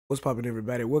What's poppin',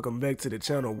 everybody? Welcome back to the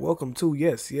channel. Welcome to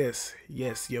yes,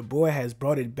 your boy has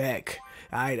brought it back.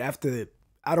 Alright, after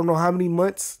I don't know how many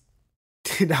months.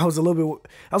 That was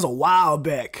a while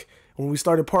back when we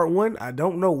started part 1. I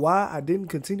don't know why I didn't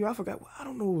continue. I forgot. I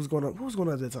don't know what was going on. What was going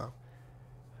on at that time?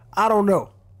 I don't know.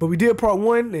 But we did part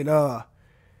 1 and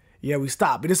yeah, we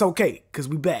stopped. But it's okay, cause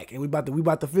we back and we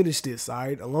about to finish this,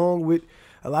 alright? Along with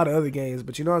a lot of other games.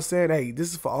 But you know what I'm saying? Hey,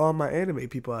 this is for all my anime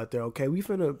people out there, okay? We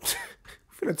finna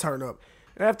finna turn up.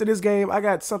 And after this game, I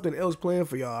got something else planned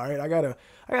for y'all, alright? I got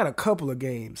a couple of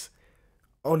games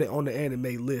on the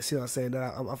anime list, you know what I'm saying,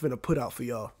 that I'm finna put out for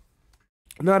y'all.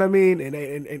 You know what I mean?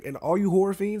 And all you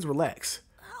horror fiends, relax.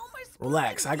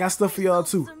 Relax. I got stuff for y'all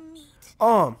too.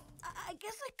 I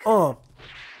guess I could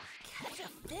catch a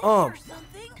fish or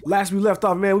something. Last we left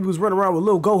off, man, we was running around with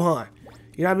Lil Gohan.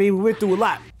 You know what I mean? We went through a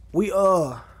lot.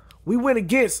 We went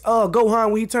against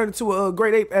Gohan when he turned into a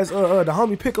great ape as the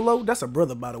homie Piccolo. That's a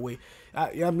brother, by the way.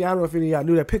 I don't know if any of y'all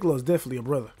knew that. Piccolo's definitely a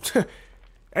brother.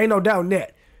 Ain't no doubt in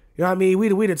that. You know what I mean?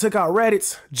 We done took out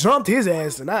Raditz, jumped his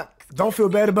ass, and I don't feel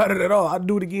bad about it at all. I'd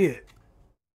do it again.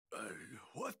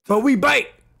 But we bite.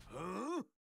 Huh?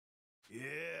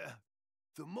 Yeah.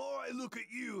 The more I look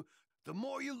at you, the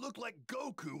more you look like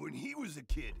Goku when he was a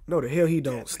kid. No, the hell he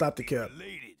don't. Stop the cap.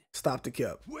 Related. Stop the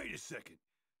cap. Wait a second.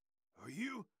 Are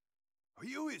you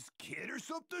his kid or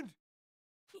something?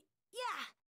 Yeah.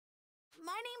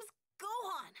 My name's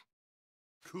Gohan.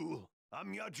 Cool.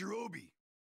 I'm Yajirobe.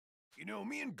 You know,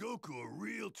 me and Goku are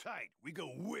real tight. We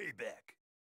go way back.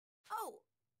 Oh,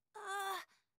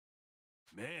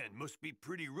 Man, must be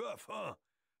pretty rough, huh?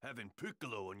 Having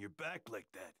Piccolo on your back like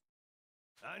that.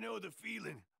 I know the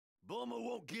feeling. Bulma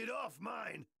won't get off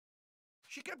mine.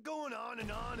 She kept going on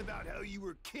and on about how you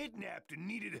were kidnapped and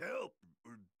needed help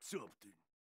or something.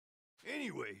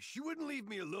 Anyway, she wouldn't leave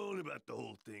me alone about the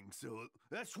whole thing, so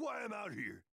that's why I'm out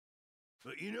here.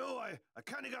 But you know, I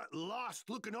kind of got lost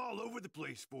looking all over the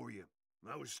place for you.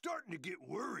 I was starting to get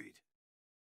worried.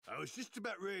 I was just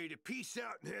about ready to peace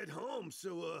out and head home,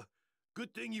 so,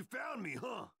 good thing you found me,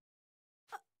 huh?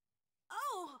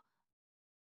 oh,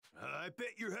 I bet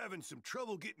you're having some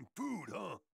trouble getting food,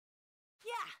 huh?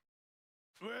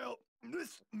 yeah. Well,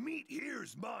 this meat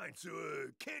here's mine, so,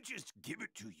 can't just give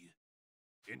it to you.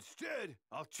 Instead,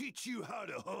 I'll teach you how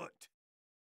to hunt.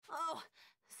 Oh,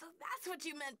 so that's what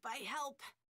you meant by help.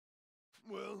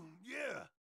 Well, yeah.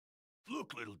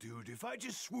 Look, little dude, if I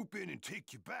just swoop in and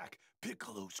take you back,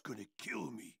 Piccolo's gonna kill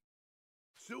me.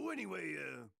 So anyway,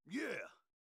 yeah.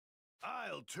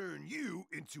 I'll turn you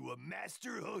into a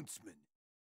master huntsman.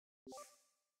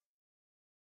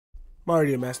 I'm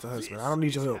already a master huntsman. I don't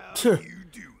need your help. This is how you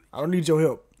do it. I don't need your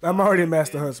help. I'm already a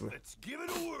master huntsman. Let's give it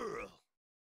a whirl.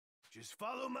 Just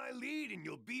follow my lead and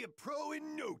you'll be a pro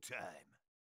in no time.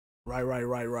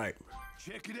 Right.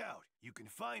 Check it out. You can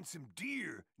find some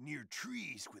deer near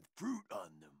trees with fruit on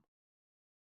them.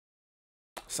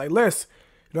 Say less.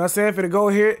 You know what I'm saying? Finna go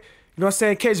here. You know what I'm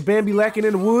saying? Catch Bambi lacking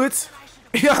in the woods.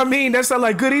 You know what I mean? That sound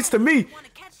like good eats to me.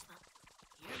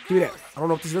 Give me that. I don't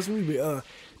know if this is me, but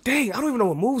dang, I don't even know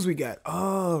what moves we got.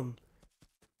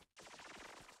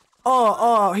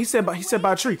 He said by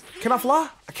a tree. Can I fly?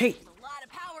 I can't. There's a lot of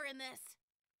power in this.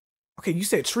 Okay, you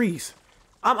said trees.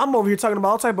 I'm over here talking about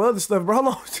all type of other stuff, bro.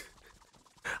 Hold on.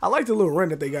 I like the little run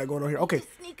that they got going on here. Okay.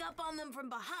 Just sneak up on them from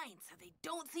behind so they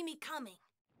don't see me coming.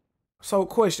 So,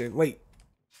 question. Wait.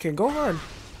 Can Gohan...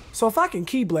 So, if I can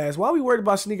Ki blast, why are we worried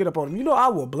about sneaking up on him? You know I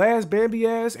will blast Bambi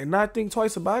ass and not think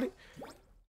twice about it.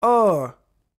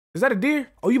 Is that a deer?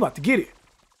 Oh, you about to get it.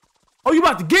 Oh, you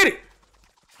about to get it.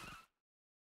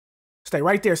 Stay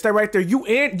right there. Stay right there. You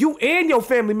and your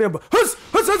family member.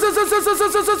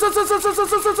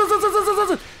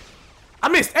 I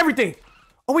missed everything.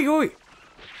 Oh, wait.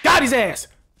 Got his ass.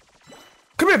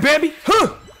 Come here, Bambi.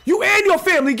 Huh. You and your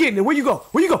family getting it. Where you go?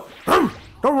 Don't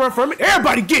run from it.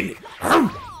 Everybody getting it.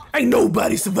 Ain't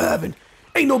nobody surviving.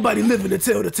 Ain't nobody living to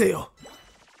tell the tale.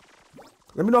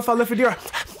 Let me know if I left a deer.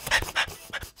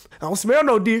 I don't smell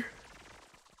no deer.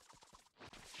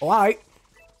 All right.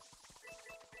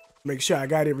 Make sure I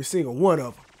got every single one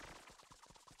of them.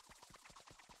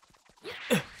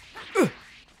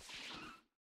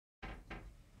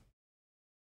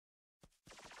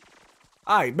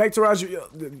 All right, back to Roger.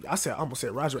 I almost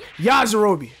said Roger.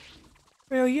 Yajirobe.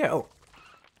 Hell yeah. Oh.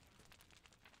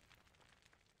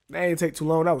 That ain't take too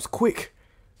long. That was quick.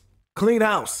 Clean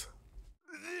house.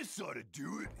 This ought to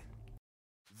do it.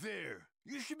 There.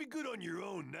 You should be good on your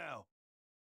own now.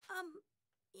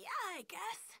 Yeah, I guess.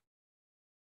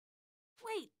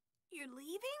 Wait, you're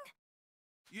leaving?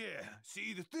 Yeah,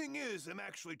 see, the thing is, I'm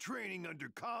actually training under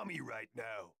Kami right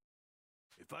now.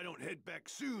 If I don't head back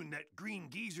soon, that green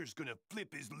geezer's gonna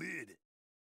flip his lid.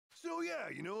 So yeah,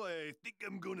 you know, I think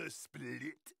I'm gonna split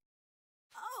it.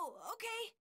 Oh,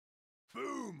 okay.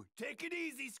 Boom! Take it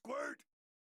easy, Squirt!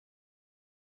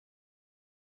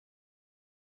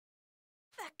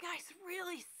 That guy's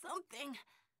really something.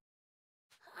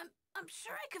 I'm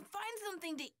sure I could find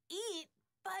something to eat,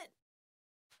 but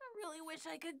I really wish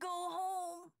I could go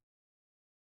home.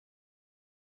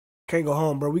 Can't go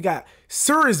home, bro. We got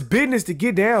serious business to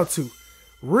get down to.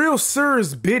 Real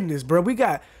serious business, bro. We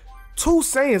got 2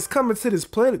 Saiyans coming to this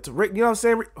planet to wreck. You know what I'm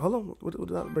saying? Hold on. What,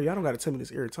 bro, y'all don't got to tell me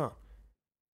this every time.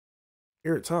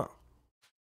 Every time.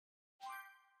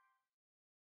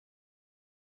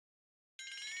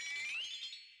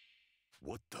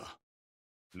 What the?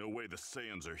 No way the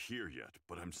Saiyans are here yet,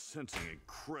 but I'm sensing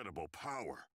incredible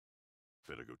power.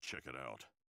 Better go check it out.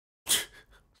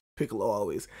 Piccolo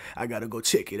always, I gotta go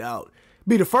check it out.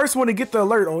 Be the first one to get the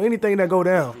alert on anything that go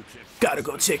down. Gotta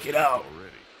go check it out.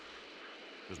 Already.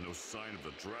 There's no sign of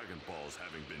the Dragon Balls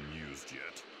having been used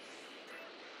yet.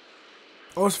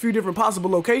 Oh, it's a few different possible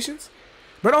locations.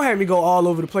 But don't have me go all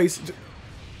over the place.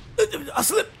 I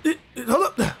slipped.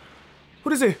 Hold up.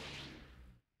 What is it?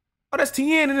 Oh, that's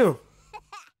Tien and them.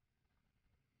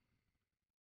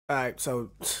 Alright,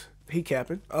 so he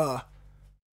capping.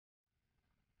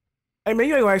 Hey man,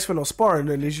 you ain't gonna ask for no sparring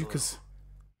then, is you? Cause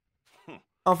I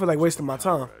don't feel like wasting my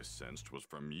time. I sensed was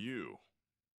from you.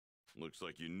 Looks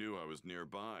like you knew I was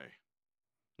nearby.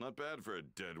 Not bad for a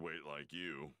deadweight like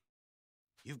you.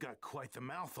 You've got quite the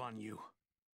mouth on you.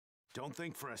 Don't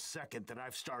think for a second that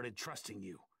I've started trusting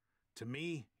you. To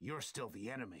me, you're still the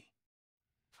enemy.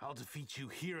 I'll defeat you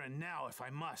here and now if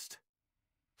I must.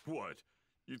 What?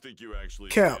 You think you actually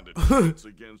Cap. stand a chance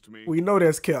against me? We know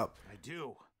that's Cap. I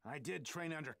do. I did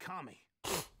train under Kami.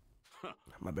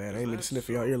 My bad, I ain't mean to sniff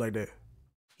your ear like that.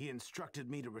 He instructed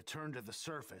me to return to the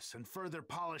surface and further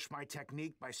polish my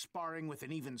technique by sparring with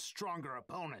an even stronger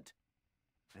opponent.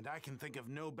 And I can think of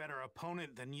no better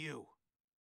opponent than you.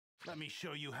 Let me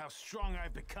show you how strong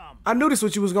I've become. I knew this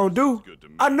what you was gonna do.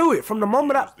 I knew it from the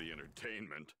moment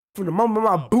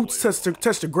my boots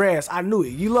touched the grass. I knew it.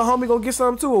 You little homie gonna get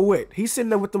something too or what? He's sitting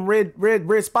there with them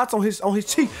red spots on his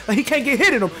cheek. Like he can't get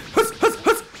hit in them.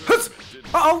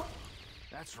 Uh-oh.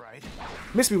 That's right.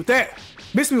 Miss me with that.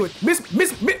 Miss me with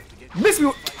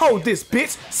hold this,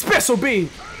 bitch. Special beam.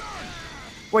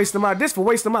 Wasting my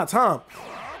time.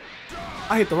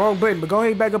 I hit the wrong button, but go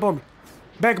ahead, back up on me.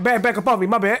 Back up on me,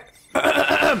 my bad.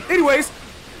 Anyways.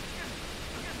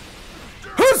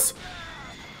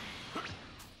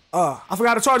 I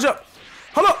forgot to charge up.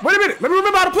 Hold up, wait a minute. Let me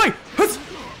remember how to play.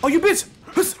 Oh, you bitch.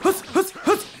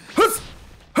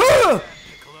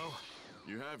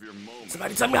 You have your moment.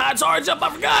 Somebody tell me how to charge up. I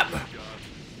forgot.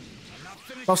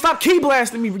 Don't stop key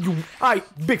blasting me, you. All right,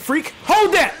 big freak.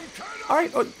 Hold that. All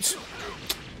right. All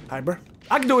right, bro.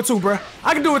 I can do it too, bro.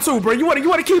 You want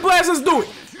to key blast? Let's do it.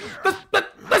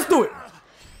 Let's do it.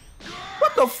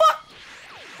 What the fuck?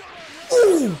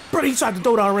 Ooh, bro, he tried to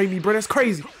throw down me, bro. That's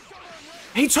crazy.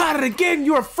 He tried it again.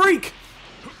 You're a freak.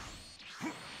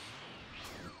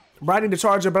 Bro, I need to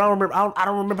charge up, but I don't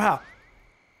remember how.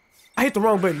 I hit the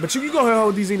wrong button, but you go ahead and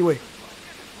hold these anyway.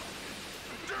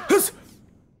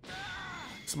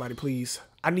 Somebody, please.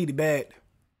 I need it bad.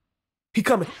 He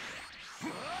coming.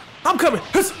 I'm coming.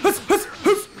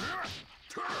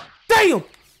 Damn.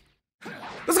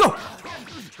 Let's go.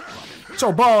 Get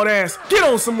your bald ass. Get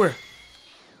on somewhere.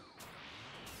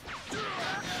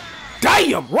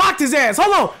 Damn. Rocked his ass.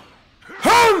 Hold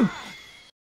on.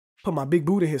 Put my big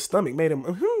boot in his stomach. Made him.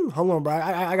 Hold on, bro.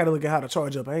 I gotta look at how to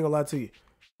charge up. I ain't gonna lie to you.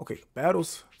 Okay.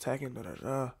 Battles. Attacking.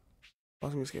 Boss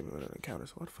me escaping.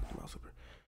 Encounters. What the fuck? The mouse over.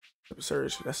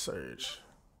 Surge. That's Surge.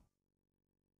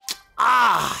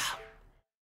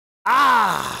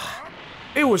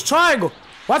 It was triangle.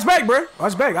 Watch back, bro.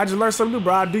 Watch back. I just learned something new,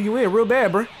 bro. I'll do you in real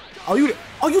bad, bro. Oh, you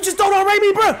just don't alright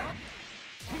me, bro.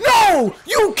 No,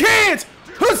 you can't.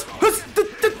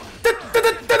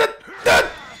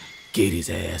 Get his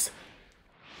ass.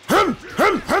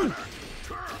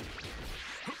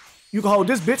 You can hold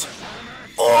this bitch.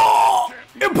 Oh,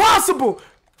 impossible.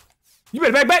 You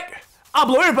better back. I'll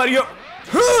blow everybody up.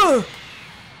 I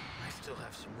still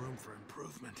have some room for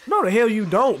improvement. No, the hell you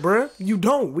don't, bruh. You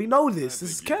don't. We know this. This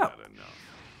is Cap.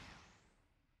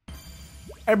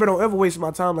 Hey, bro, don't ever waste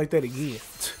my time like that again.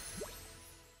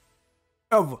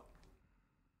 Ever.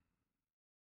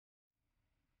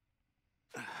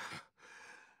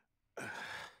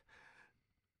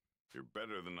 You're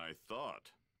better than I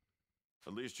thought.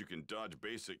 At least you can dodge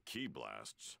basic key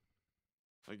blasts.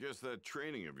 I guess that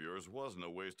training of yours wasn't a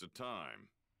waste of time.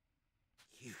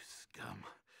 You scum.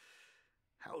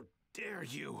 How dare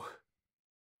you?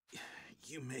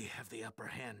 You may have the upper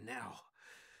hand now,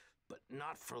 but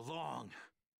not for long.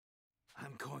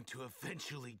 I'm going to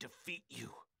eventually defeat you.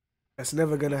 That's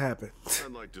never gonna happen.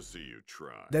 I'd like to see you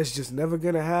try. That's just never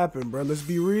gonna happen, bro. Let's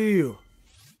be real.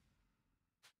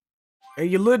 And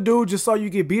your little dude just saw you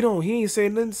get beat on. He ain't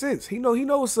saying nothing since. He know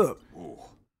what's up. Ooh,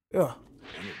 Yeah.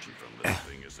 energy from this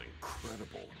thing is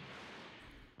incredible.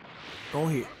 Go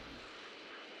ahead.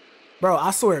 Bro,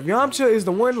 I swear, if Yamcha is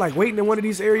the one like waiting in one of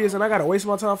these areas and I gotta waste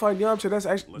my time fighting Yamcha, that's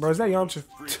actually, bro, is that Yamcha?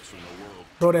 Freaks in the world.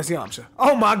 Bro, that's Yamcha.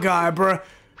 Oh my god, bro.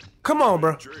 Come on,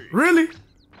 bro. Really?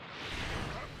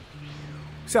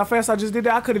 See how fast I just did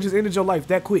that? I could have just ended your life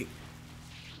that quick.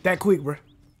 That quick, bro.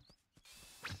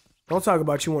 Don't talk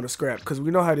about you want to scrap, because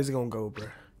we know how this is going to go, bro.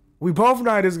 We both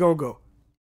know how this is going to go.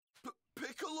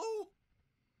 Piccolo?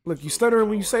 Look, you stuttering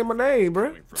when you say my name, bro.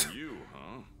 Coming from you,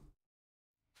 huh?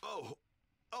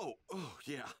 Oh,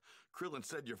 yeah. Krillin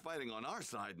said you're fighting on our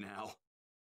side now.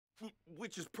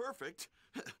 Which is perfect.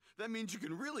 That means you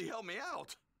can really help me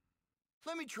out.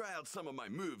 Let me try out some of my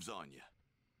moves on you.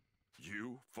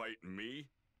 You fight me?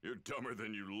 You're dumber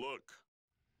than you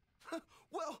look.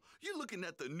 Well, you're looking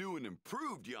at the new and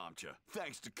improved Yamcha,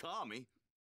 thanks to Kami.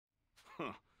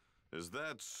 Huh, is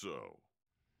that so?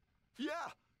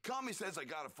 Yeah, Kami says I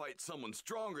gotta fight someone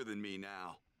stronger than me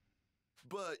now.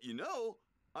 But, you know,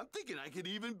 I'm thinking I could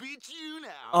even beat you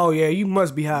now. Oh, yeah, you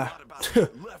must be high. Not about to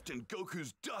get left in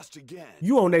Goku's dust again.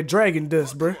 You on that dragon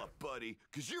dust, bro. Buckle up, buddy,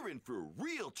 because you're in for a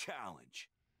real challenge.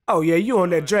 Oh, yeah, you on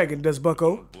that dragon dust,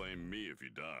 bucko. Don't blame me if you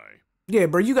die. Yeah,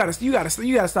 bro, you gotta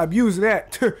stop using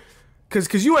that.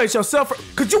 Cause you ain't yourself.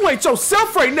 Cause you ain't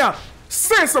yourself right now.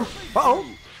 Say some. Uh-oh.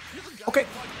 Okay.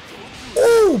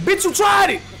 Ooh, bitch, you tried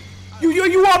it.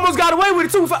 You almost got away with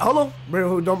it too. Hold on,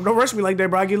 bro. Don't rush me like that,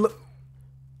 bro. I get look.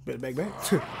 Better back.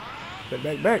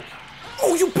 Better back.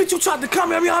 Oh, you bitch, you tried to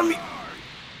come at me on me.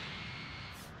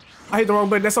 I hit the wrong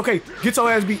button. That's okay. Get your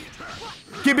ass beat.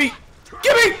 Get beat.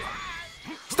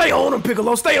 Stay on him,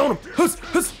 Piccolo. Stay on him. Huss.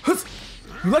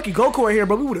 You lucky Goku in here,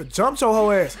 bro. We would have jumped your whole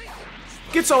ass.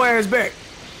 Get your ass back. I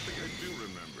think I do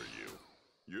remember you.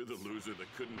 You're the loser that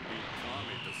couldn't beat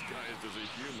Kami disguised as a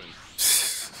human.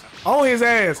 On his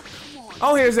ass.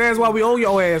 On his ass while we on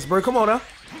your ass, bro. Come on now.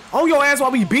 On your ass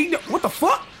while we beating it. What the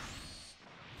fuck?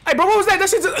 Hey, bro, what was that? That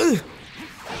shit just...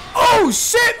 Oh,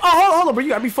 shit. Oh, hold on, bro. You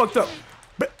got me fucked up.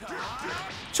 Bro.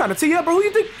 Trying to tee you up, bro. Who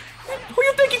you think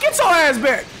you get your ass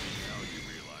back? Now you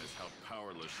realize how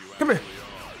powerless you Come here. actually are.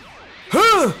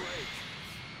 Huh.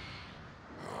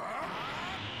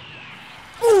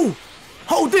 Ooh.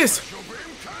 Hold this.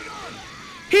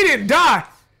 He didn't die.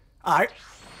 All right.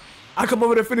 I come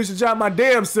over to finish the job my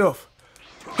damn self.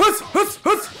 Huss.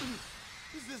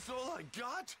 Is this all I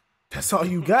got? That's all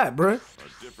you got, bruh. A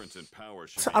difference in power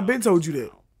should be I've been told you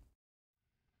that. now.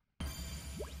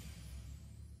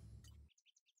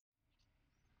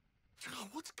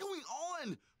 What's going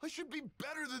on? I should be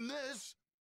better than this.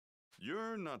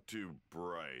 You're not too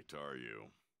bright, are you?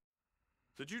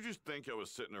 Did you just think I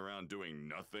was sitting around doing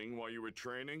nothing while you were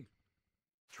training?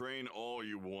 Train all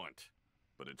you want,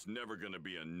 but it's never gonna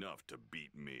be enough to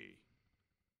beat me.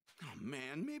 Oh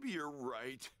man, maybe you're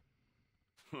right.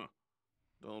 Huh.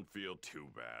 Don't feel too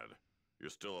bad. You're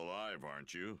still alive,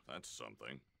 aren't you? That's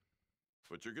something.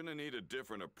 But you're gonna need a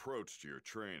different approach to your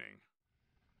training.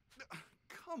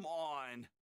 Come on.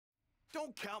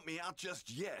 Don't count me out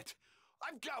just yet.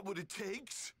 I've got what it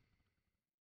takes.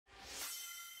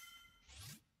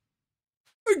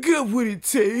 I got what it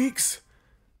takes.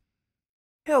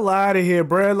 Hell out of here,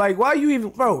 bruh. Like, why you even,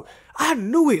 bro? I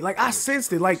knew it. Like, I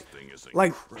sensed it. Like,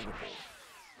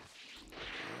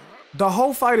 the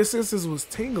whole fighter senses was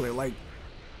tingling. Like,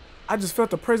 I just felt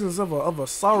the presence of a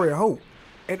sorry hope,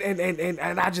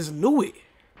 and I just knew it.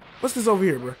 What's this over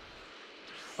here, bro?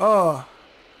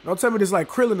 Don't tell me this like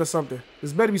Krillin or something.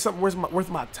 This better be something worth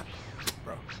my time,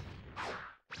 bro.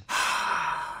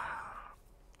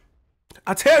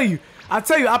 I tell you,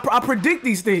 I predict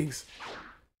these things.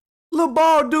 Little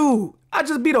bald dude. I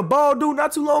just beat a bald dude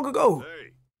not too long ago.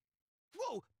 Hey!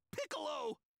 Whoa,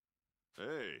 Piccolo!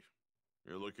 Hey!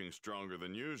 You're looking stronger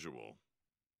than usual.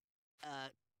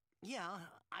 Yeah,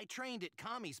 I trained at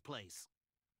Kami's place.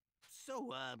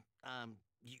 So,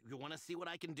 you want to see what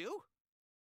I can do?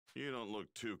 You don't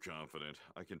look too confident.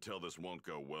 I can tell this won't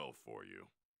go well for you.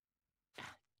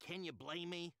 Can you blame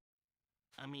me?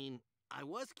 I mean, I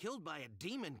was killed by a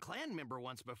demon clan member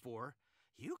once before.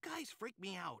 You guys freaked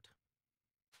me out.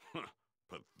 Huh,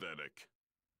 pathetic.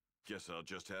 Guess I'll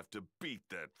just have to beat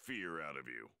that fear out of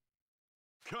you.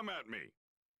 Come at me!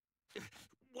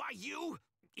 Why, you?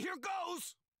 Here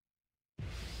goes!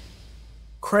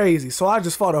 Crazy. So I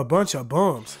just fought a bunch of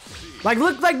bums. Like,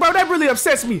 look, like, bro, that really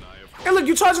upsets me. Hey, look,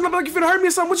 you charging up like you finna hurt me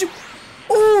or something. What you?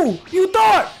 Ooh, you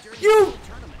thought. You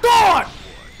thought.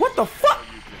 What the fuck?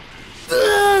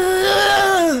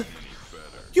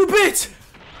 You bitch.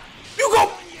 You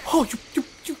go. Oh, you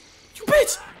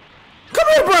bitch. Come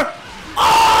here, bro.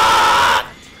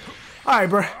 Ah! All right,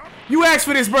 bro. You asked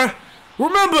for this, bro.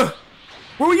 Remember,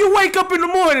 when you wake up in the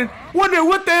morning, wondering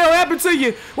what the hell happened to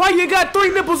you, why you got 3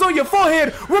 nipples on your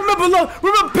forehead, remember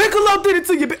Piccolo did it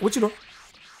to you. What you know?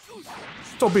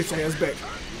 Throw bitch ass back.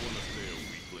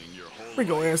 Bring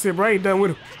your ass here, bro. I ain't done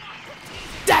with him.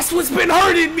 That's what's been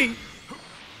hurting me.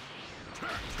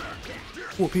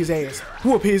 Whoop his ass.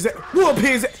 Whoop his ass. Whoop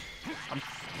his ass.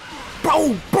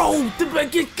 Bro,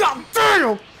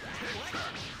 goddamn.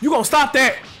 You gonna stop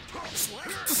that?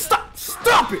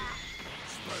 Stop it.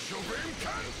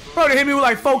 Bro, they hit me with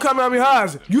like 4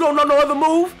 Kamehamehas. You don't know no other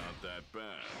move?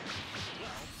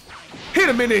 Hit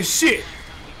him in this shit.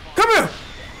 Come here.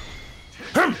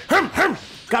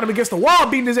 Got him against the wall,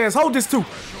 beating his ass. Hold this too.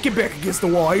 Get back against the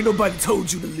wall. Ain't nobody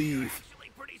told you to leave.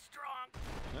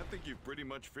 I think you've pretty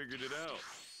much figured it out.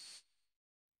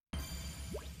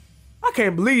 I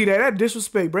can't believe that. That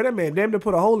disrespect, bro. That man damn near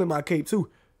put a hole in my cape too.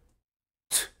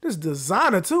 This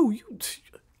designer too.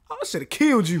 I should have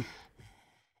killed you.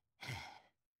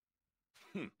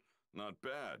 Not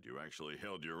bad. You actually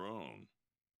held your own.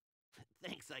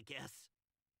 Thanks, I guess.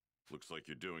 Looks like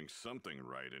you're doing something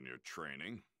right in your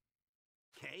training.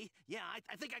 Okay, yeah,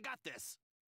 I think I got this.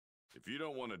 If you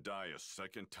don't want to die a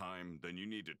second time, then you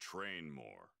need to train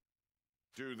more.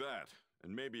 Do that,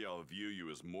 and maybe I'll view you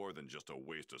as more than just a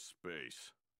waste of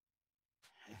space.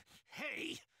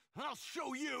 Hey, I'll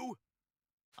show you!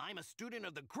 I'm a student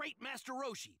of the great Master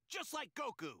Roshi, just like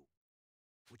Goku.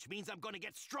 Which means I'm gonna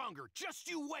get stronger, just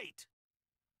you wait!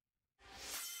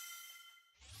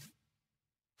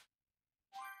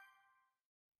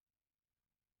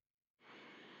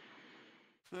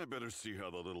 I better see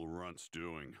how the little runt's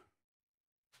doing.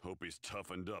 Hope he's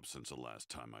toughened up since the last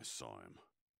time I saw him.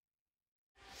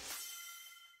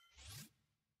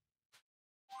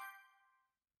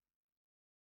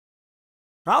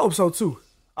 I hope so too.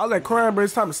 I'll let crime, but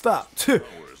it's time to stop. Power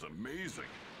is amazing.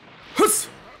 Huss!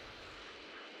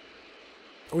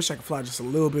 I wish I could fly just a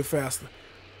little bit faster.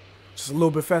 Just a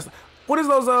little bit faster. What is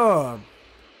those,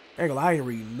 Angle, I ain't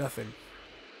reading nothing.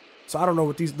 So I don't know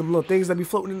what them little things that be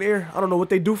floating in the air. I don't know what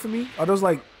they do for me. Are those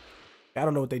like, I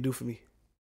don't know what they do for me.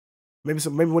 Maybe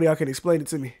one of y'all can explain it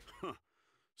to me.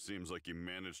 Seems like you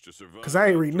managed to survive. Cause I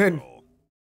ain't reading nothing.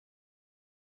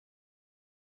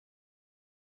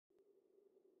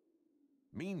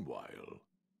 Meanwhile,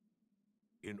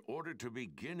 in order to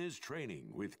begin his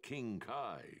training with King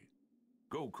Kai,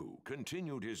 Goku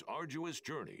continued his arduous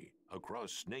journey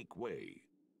across Snake Way.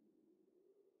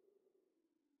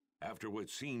 After what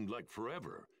seemed like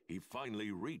forever, he finally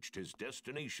reached his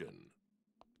destination.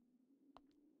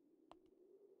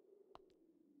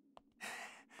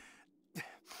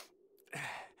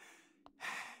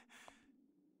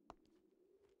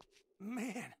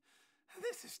 Man,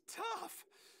 this is tough.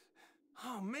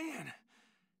 Oh man,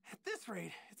 at this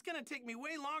rate, it's gonna take me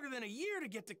way longer than a year to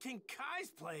get to King Kai's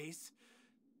place.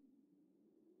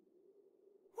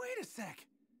 Wait a sec.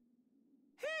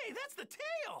 Hey, that's the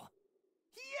tail!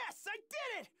 Yes, I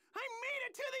did it! I made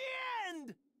it to the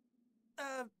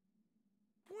end!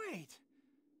 Wait.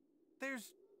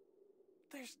 There's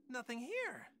nothing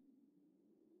here.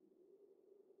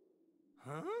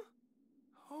 Huh?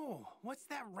 Oh, what's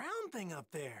that round thing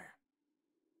up there?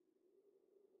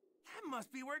 That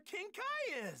must be where King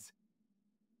Kai is!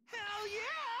 Hell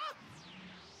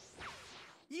yeah!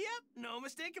 Yep, no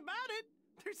mistake about it.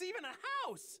 There's even a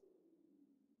house!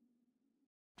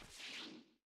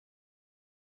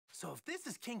 So if this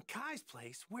is King Kai's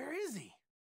place, where is he?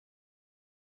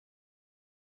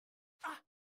 Ah!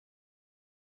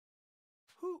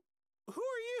 Who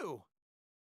are you?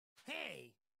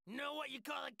 Hey, know what you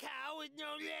call a cow with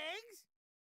no legs?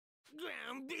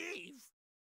 Ground beef.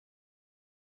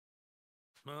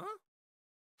 Huh?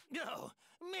 No,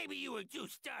 maybe you were too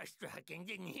starstruck and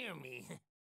didn't hear me.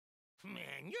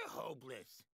 Man, you're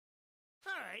hopeless.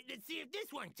 All right, let's see if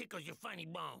this one tickles your funny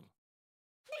bone.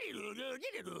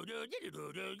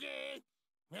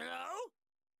 Hello?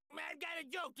 I've got a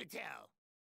joke to tell.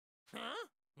 Huh?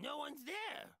 No one's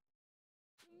there.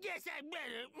 Guess I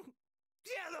better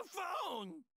tell the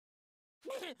phone.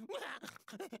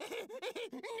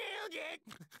 Nailed it.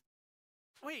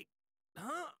 Wait,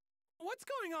 huh? What's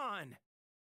going on?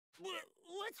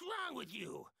 What's wrong with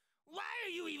you? Why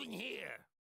are you even here?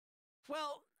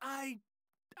 Well, I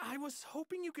was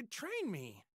hoping you could train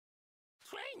me.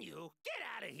 Train you? Get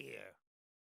out of here.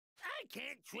 I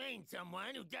can't train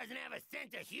someone who doesn't have a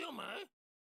sense of humor.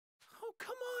 Oh,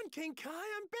 come on, King Kai,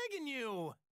 I'm begging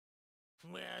you.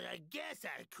 Well, I guess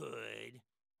I could,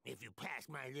 if you pass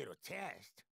my little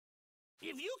test.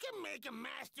 If you can make a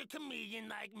master comedian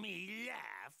like me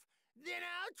laugh, then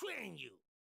I'll train you.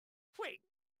 Wait,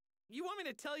 you want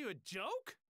me to tell you a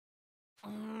joke?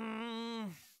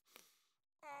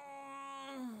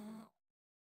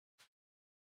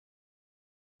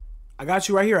 I got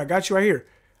you right here. I got you right here.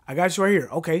 I got you right here.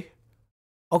 Okay.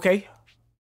 Okay.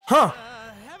 Huh.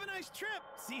 Have a nice trip.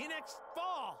 See you next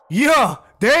fall. Yeah.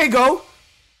 There you go.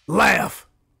 Laugh.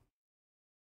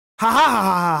 Ha ha ha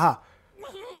ha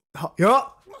ha.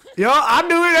 Yup. Yup. I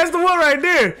knew it. That's the one right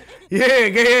there. Yeah.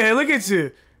 Yeah. Look at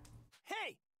you.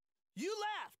 Hey, you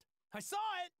laughed. I saw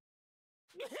it.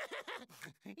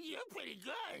 You're pretty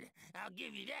good. I'll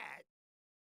give you that.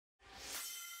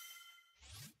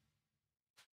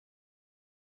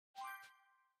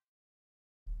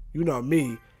 You know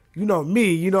me. You know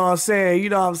me. You know what I'm saying? You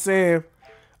know what I'm saying?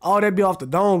 All that be off the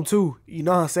dome too. You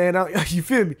know what I'm saying? You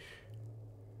feel me?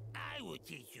 I will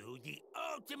teach you the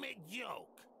ultimate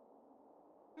joke.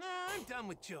 Nah, I'm done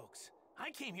with jokes.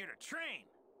 I came here to train.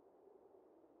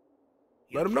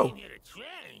 Let him know. You came here to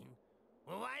train?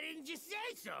 Well, why didn't you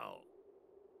say so?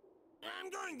 I'm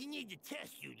going to need to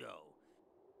test you, though.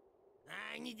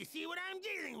 I need to see what I'm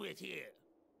dealing with here.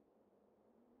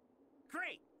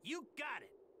 Great, you got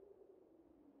it.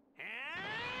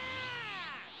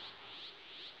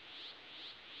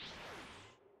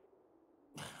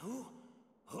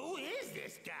 Who is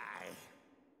this guy?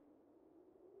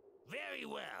 Very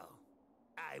well.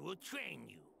 I will train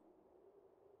you.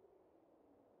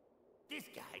 This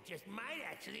guy just might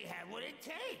actually have what it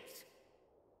takes.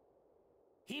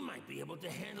 He might be able to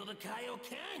handle the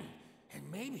Kaioken,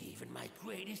 and maybe even my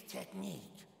greatest technique.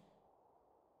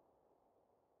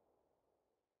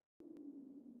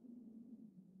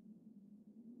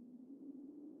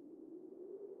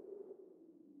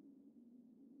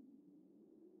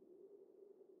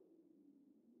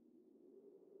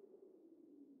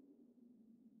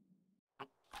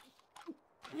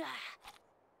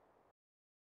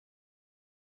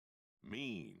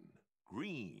 Mean,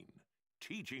 green,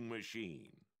 teaching machine.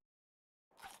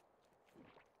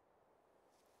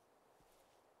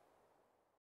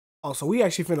 Oh, so we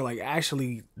actually finna like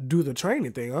actually do the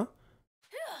training thing, huh?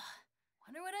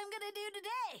 Wonder what I'm gonna do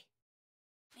today.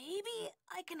 Maybe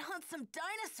I can hunt some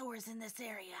dinosaurs in this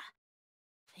area.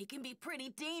 They can be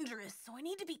pretty dangerous, so I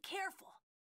need to be careful.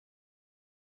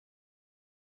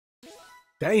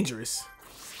 Dangerous.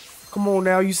 Come on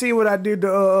now, you see what I did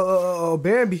to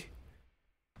Bambi?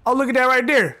 Oh, look at that right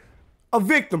there. A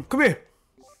victim. Come here.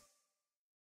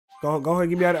 Go ahead,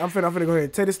 give me that. I'm finna go ahead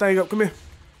and tear this thing up. Come here.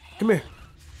 Come here.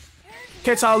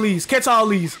 Catch all these. Catch all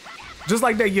these. Just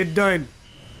like that, you're done.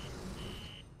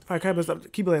 All right,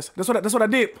 keep it. That's what I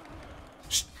did.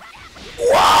 Shh.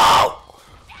 Whoa!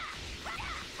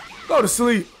 Go to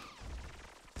sleep.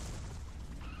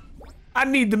 I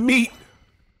need the meat.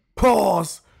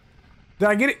 Pause. Did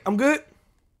I get it? I'm good.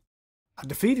 I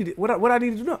defeated it. What I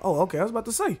need to do now? Oh, okay. I was about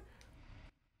to say.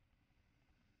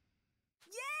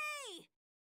 Yay!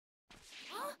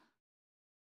 Huh?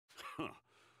 Huh.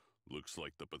 Looks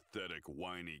like the pathetic,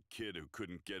 whiny kid who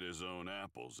couldn't get his own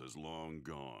apples is long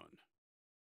gone.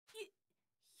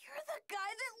 You're the guy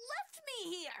that left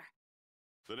me here.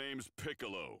 The name's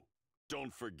Piccolo.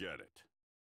 Don't forget it.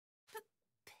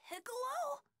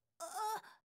 Piccolo?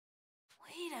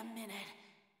 Wait a minute.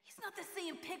 He's not the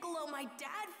same Piccolo my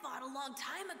dad fought a long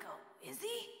time ago, is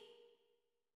he?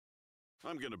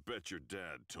 I'm gonna bet your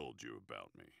dad told you about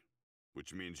me.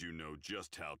 Which means you know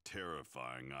just how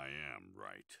terrifying I am,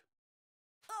 right?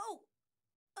 Oh,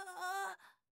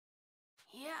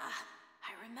 yeah.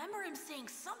 I remember him saying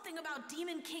something about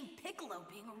Demon King Piccolo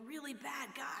being a really bad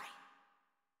guy.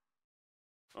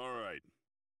 All right,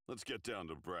 let's get down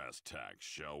to brass tacks,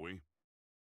 shall we?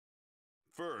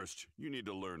 First, you need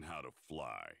to learn how to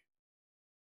fly.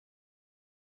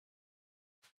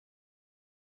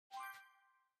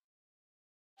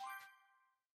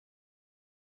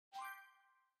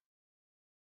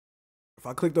 If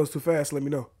I click those too fast, let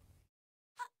me know.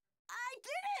 I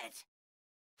did it!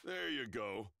 There you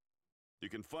go. You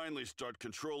can finally start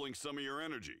controlling some of your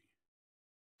energy.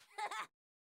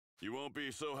 You won't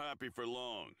be so happy for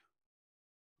long.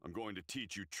 I'm going to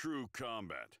teach you true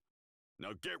combat.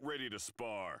 Now get ready to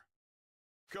spar.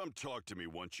 Come talk to me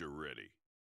once you're ready.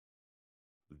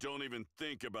 Don't even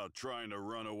think about trying to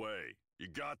run away. You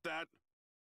got that?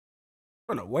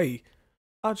 Run away?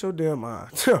 Out your damn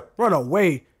mind. Run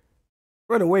away.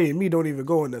 Run away and me don't even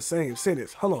go in the same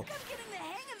sentence. Hold on. I'm getting the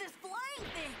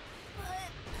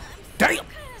Damn! I'm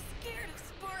kinda scared of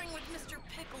sparring with Mr.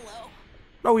 Piccolo.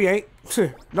 No, we ain't.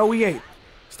 No, we ain't.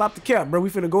 Stop the cap, bro.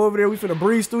 We finna go over there. We finna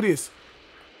breeze through this.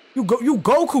 You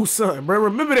Goku's son, bro.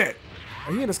 Remember that.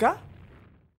 Are you in the sky?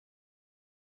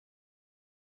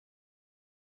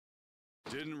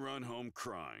 Didn't run home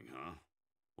crying, huh?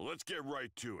 Well, let's get right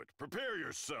to it. Prepare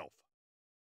yourself.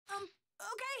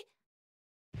 Okay.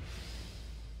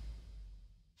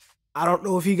 I don't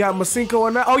know if he got Masenko or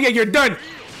not. Oh, yeah, you're done.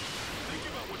 Think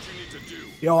about what you need to do.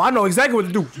 Yo, I know exactly what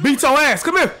to do. Beat your ass.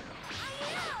 Come here.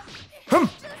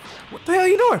 What the hell are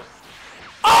you doing?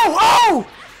 Oh!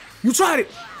 You tried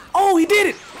it. Oh, he did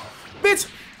it. Bitch,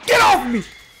 get off of me.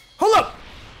 Hold up.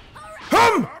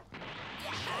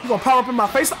 You gonna power up in my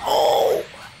face? Oh!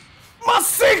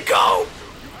 Masenko!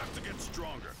 You have to get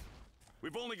stronger.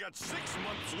 We've only got 6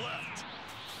 months left.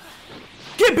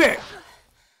 Get back!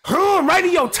 Right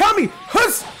in your tummy!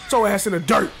 Huss! Get your ass in the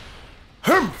dirt!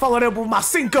 Follow that with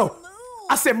Masenko!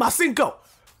 I said Masenko!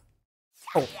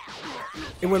 Oh.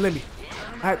 It wouldn't let me.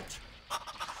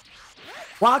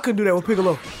 Why I couldn't do that with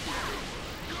Piccolo?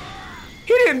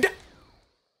 He didn't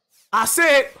I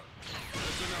said...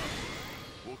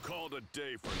 We'll call it a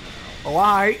day for now. Oh,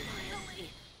 alright.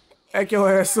 Back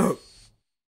your ass up.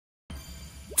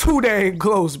 Too dang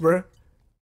close, bruh.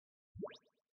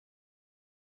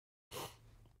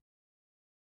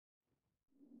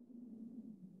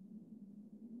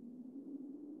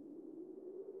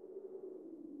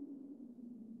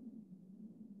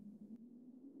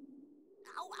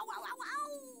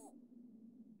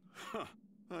 Huh.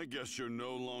 I guess you're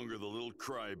no longer the little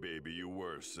crybaby you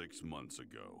were 6 months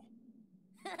ago.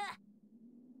 Hey,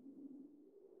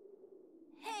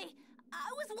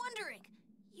 I was wondering.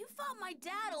 You fought my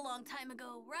dad a long time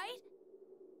ago, right?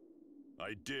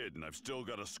 I did, and I've still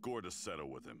got a score to settle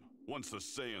with him. Once the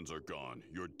Saiyans are gone,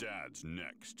 your dad's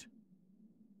next.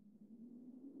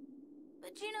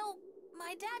 But you know,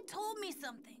 my dad told me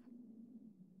something.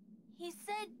 He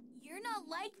said you're not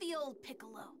like the old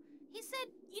Piccolo. He said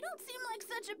you don't seem like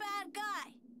such a bad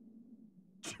guy.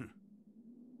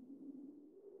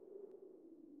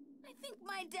 I think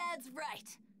my dad's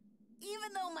right.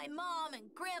 Even though my mom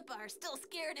and grandpa are still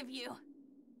scared of you.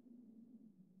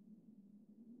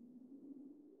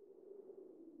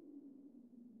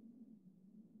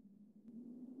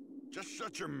 Just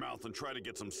shut your mouth and try to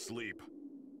get some sleep.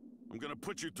 I'm gonna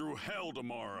put you through hell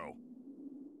tomorrow.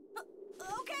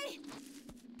 Okay.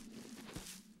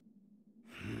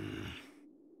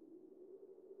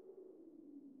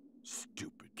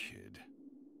 Stupid kid.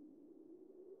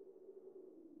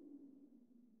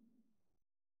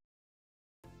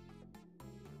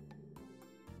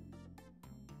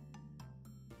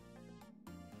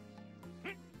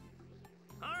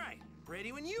 All right,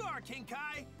 ready when you are, King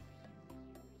Kai.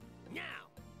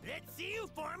 Now, let's see you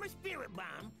form a spirit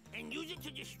bomb and use it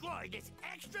to destroy this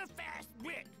extra fast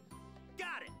brick.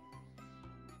 Got it.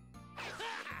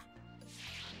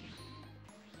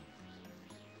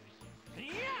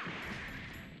 Yeah!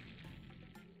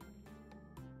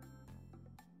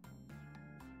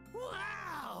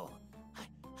 Wow!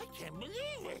 I can't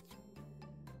believe it!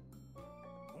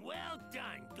 Well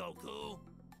done, Goku.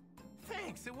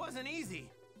 Thanks, it wasn't easy.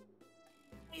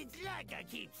 It's like I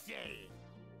keep saying.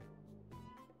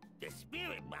 The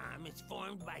spirit bomb is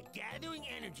formed by gathering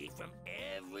energy from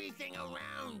everything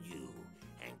around you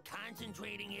and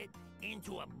concentrating it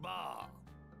into a ball.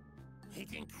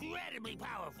 It's incredibly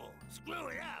powerful. Screw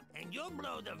it up, and you'll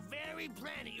blow the very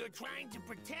planet you're trying to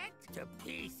protect to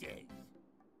pieces.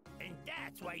 And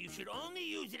that's why you should only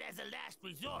use it as a last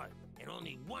resort, and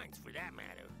only once for that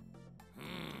matter.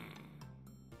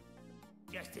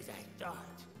 Just as I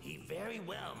thought, he very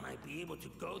well might be able to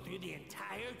go through the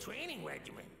entire training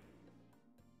regimen.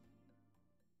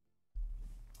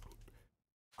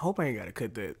 I hope I ain't gotta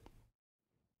cut that.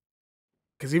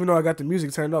 Cause even though I got the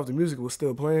music turned off, the music was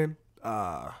still playing. So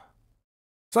I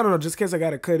don't know, just in case I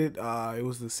gotta cut it, it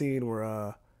was the scene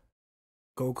where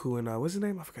Goku and what's his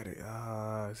name? I forgot it.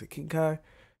 Is it King Kai?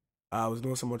 Was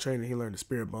doing some more training, he learned the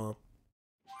spirit bomb.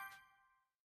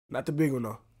 Not the big one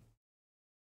though.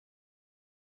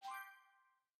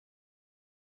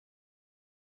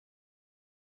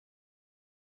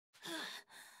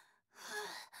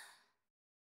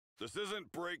 This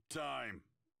isn't break time.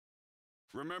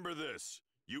 Remember this.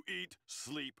 You eat,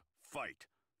 sleep, fight.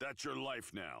 That's your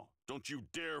life now. Don't you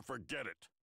dare forget it.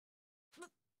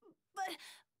 But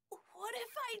what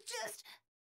if I just...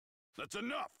 That's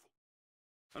enough!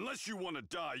 Unless you want to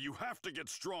die, you have to get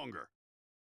stronger.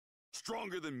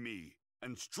 Stronger than me,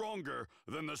 and stronger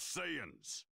than the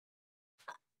Saiyans.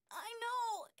 I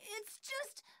know, it's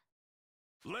just...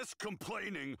 Less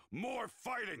complaining, more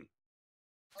fighting!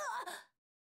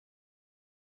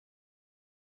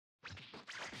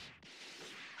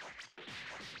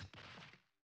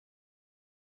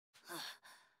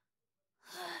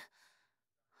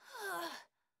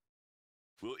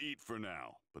 We'll eat for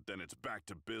now, but then it's back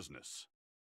to business.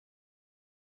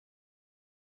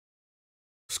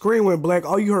 Screen went black.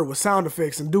 All you heard was sound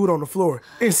effects and dude on the floor.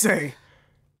 Insane.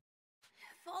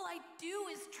 If all I do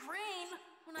is train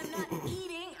when I'm not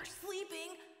eating or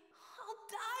sleeping, I'll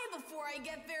die before I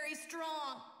get very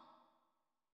strong.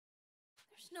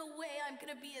 There's no way I'm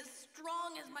gonna be as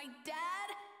strong as my dad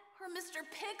or Mr.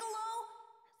 Piccolo.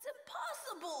 It's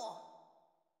impossible.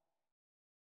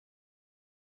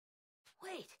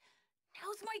 Wait,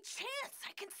 now's my chance.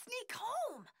 I can sneak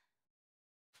home.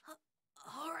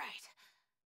 All right.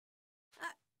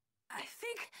 I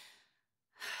think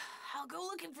I'll go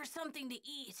looking for something to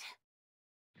eat.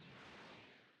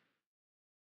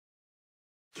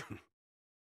 Come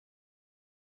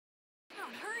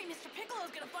on, hurry, Mr.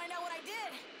 Piccolo's gonna find out what I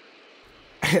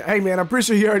did. Hey, man, I'm pretty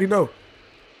sure he already know.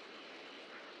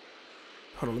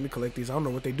 Hold on, let me collect these. I don't know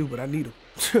what they do, but I need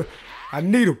them. I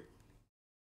need them.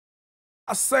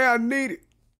 I say I need it.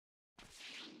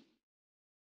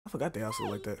 I forgot they also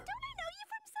like that. Don't I know you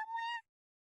from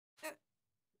somewhere?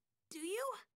 Do you?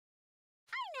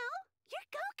 I know.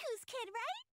 You're Goku's kid,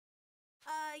 right?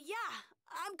 Yeah.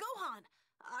 I'm Gohan.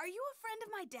 Are you a friend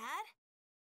of my dad?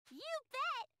 You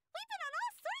bet. We've been on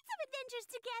all sorts of adventures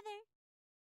together.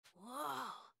 Whoa.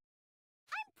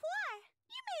 I'm Poir.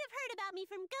 You may have heard about me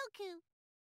from Goku.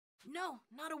 No,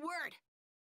 not a word.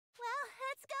 Well,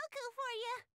 that's Goku for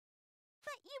you.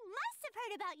 But you must have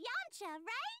heard about Yamcha,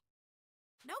 right?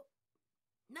 Nope.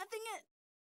 Nothing yet.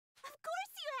 Of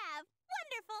course you have.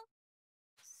 Wonderful.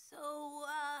 So,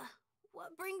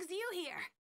 what brings you here?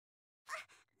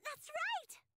 That's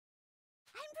right.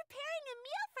 I'm preparing a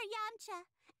meal for Yamcha,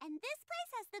 and this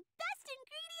place has the best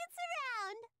ingredients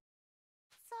around.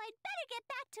 So I'd better get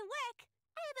back to work.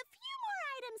 I have a few more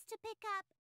items to pick up.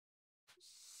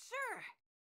 Sure.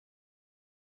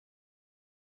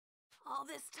 All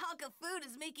this talk of food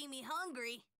is making me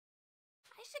hungry.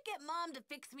 I should get Mom to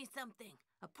fix me something.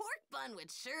 A pork bun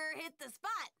would sure hit the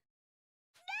spot.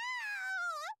 No!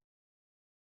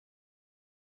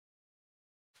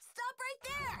 Stop right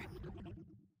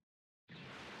there!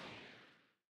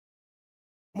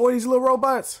 More of these little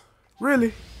robots?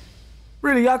 Really?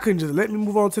 Really, y'all couldn't just let me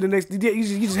move on to the next. You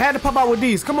just had to pop out with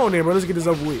these. Come on then, bro. Let's get this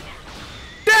over with.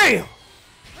 Damn!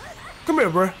 Come here,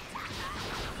 bro.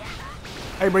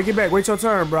 Hey, bro, get back. Wait your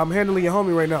turn, bro. I'm handling your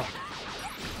homie right now.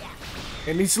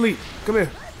 And he sleep. Come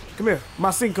here. Come here.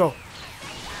 My Cinco.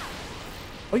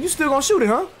 Oh, you still gonna shoot it,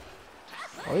 huh?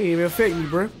 Oh, he ain't even affect me,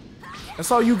 bro.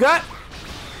 That's all you got?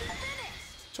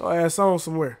 Get your ass on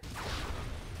somewhere.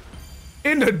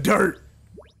 In the dirt.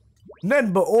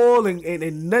 Nothing but oil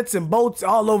and nuts and bolts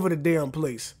all over the damn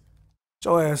place. Get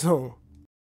your ass home.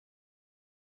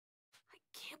 I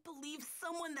can't believe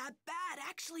someone that bad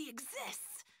actually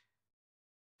exists.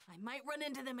 I might run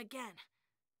into them again.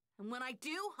 And when I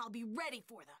do, I'll be ready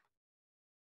for them.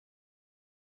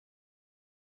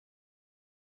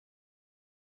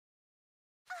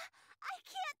 I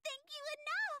can't thank you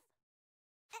enough.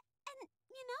 And,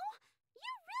 you know,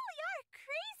 you really are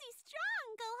crazy strong,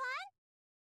 Gohan.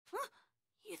 Huh?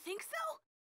 You think so?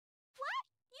 What?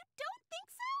 You don't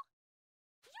think so?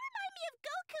 You remind me of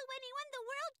Goku when he won the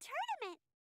world tournament.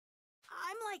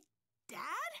 I'm like,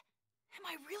 Dad? Am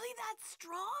I really that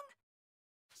strong?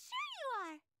 Sure you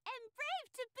are. And brave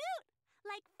to boot.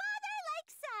 Like father, like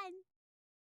son.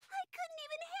 I couldn't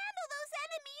even handle those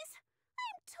enemies.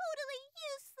 I'm totally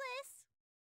useless.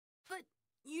 But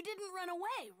you didn't run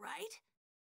away, right?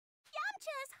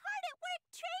 Yamcha is hard at work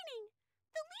training.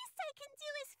 The least I can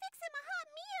do is fix him a hot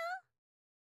meal.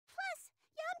 Plus,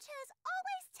 Yamcha is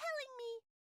always telling me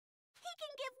he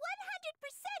can give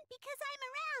 100% because I'm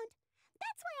around.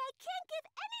 That's why I can't give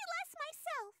any less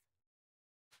myself.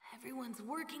 Everyone's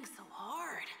working so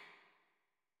hard.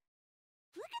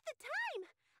 Look at the time.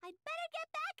 I'd better get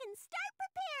back and start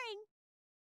preparing.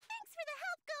 Thanks for the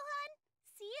help, Gohan.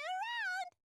 See you around.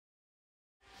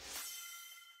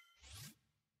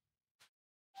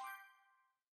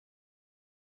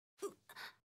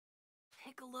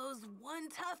 Piccolo's one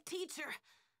tough teacher,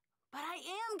 but I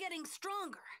am getting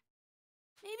stronger.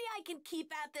 Maybe I can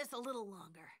keep at this a little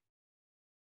longer.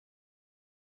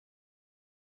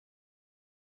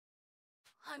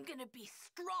 I'm gonna be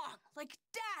strong, like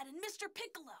Dad and Mr.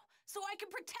 Piccolo, so I can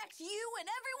protect you and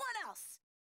everyone else.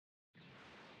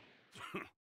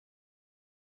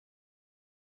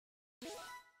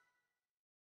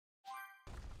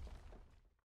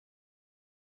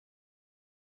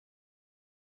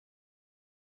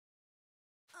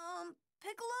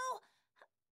 Piccolo,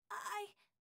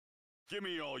 Give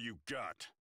me all you got.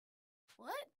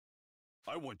 What?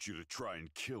 I want you to try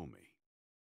and kill me.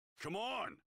 Come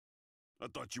on! I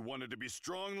thought you wanted to be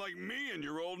strong like me and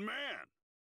your old man.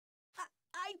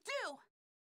 I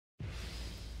do.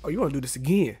 Oh, you want to do this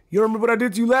again? You don't remember what I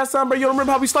did to you last time, bro? You don't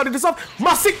remember how we started this off?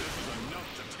 Mercy!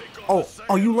 Oh,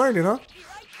 you learned it, huh?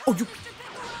 Oh,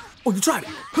 you tried it.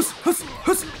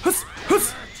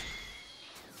 Huss.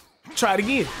 Try it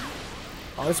again.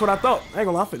 Oh, that's what I thought. I ain't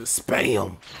gonna lie, I'm finna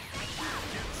spam.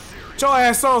 Get your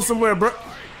ass on somewhere, bro.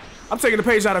 I'm taking the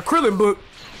page out of Krillin book.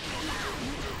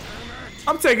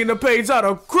 I'm taking the page out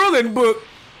of Krillin book.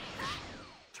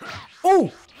 Ooh.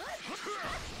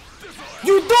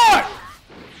 You dart!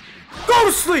 Go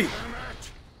to sleep.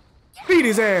 Beat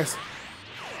his ass.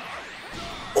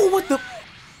 Oh, what the?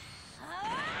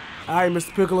 All right,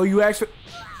 Mr. Piccolo, you actually.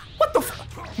 What the?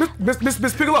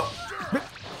 Miss Piccolo.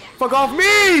 Fuck off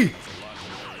me!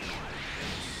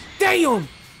 Damn!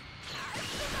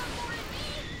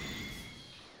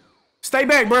 Stay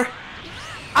back, bruh.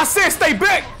 I said stay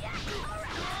back!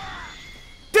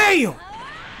 Damn!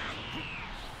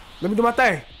 Let me do my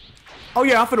thing. Oh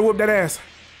yeah, I'm finna whoop that ass.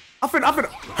 I'm finna.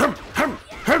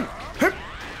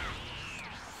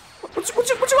 What you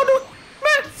gonna do?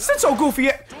 Man, sit your goofy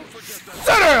ass.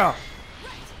 Sit down!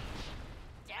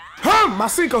 My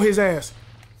Cinco his ass.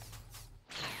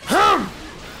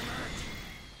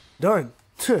 Done.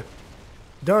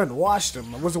 Done. Washed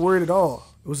him. I wasn't worried at all.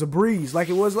 It was a breeze like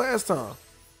it was last time.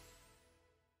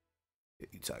 What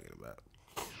are you talking about?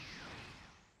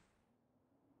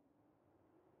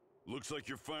 Looks like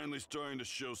you're finally starting to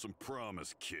show some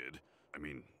promise, kid. I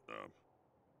mean,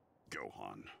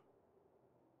 Gohan.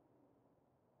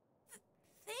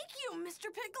 Thank you, Mr.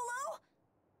 Piccolo.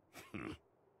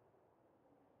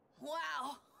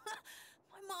 Wow.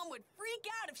 My mom would freak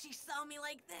out if she saw me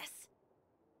like this.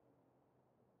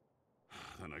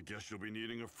 Then I guess you'll be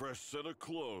needing a fresh set of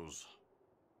clothes.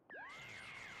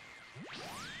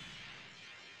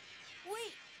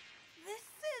 Wait, this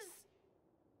is...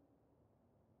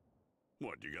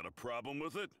 What, you got a problem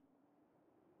with it?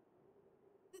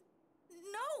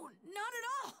 No, not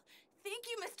at all. Thank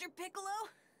you, Mr. Piccolo.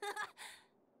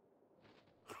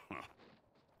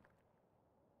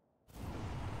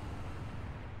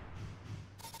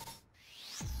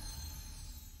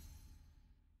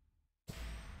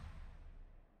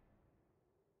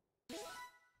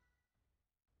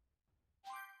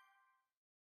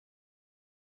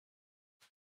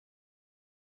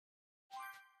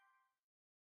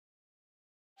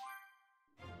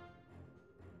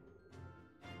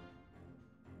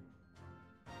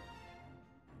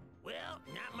 Well,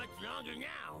 not much longer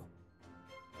now.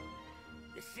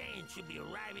 The Saiyans should be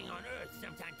arriving on Earth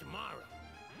sometime tomorrow.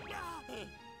 Oh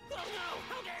no!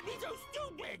 How can I be so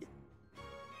stupid?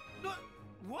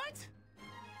 What?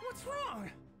 What's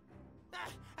wrong?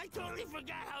 I totally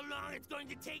forgot how long it's going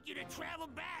to take you to travel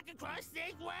back across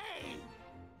Snake Way.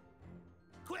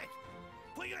 Quick,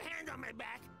 put your hand on my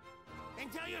back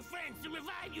and tell your friends to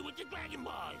revive you with the Dragon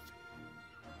Balls.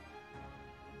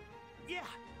 Yeah,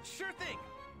 sure thing.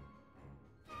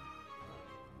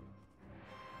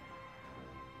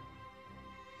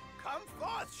 Come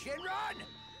forth, Shinron!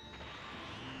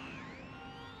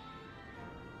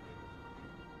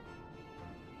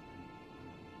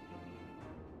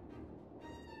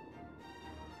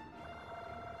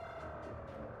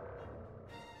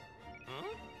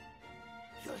 Huh?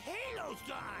 Your halo's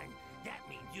gone! That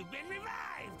means you've been revived!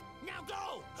 Now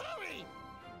go! Hurry!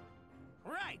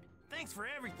 Right. Thanks for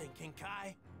everything, King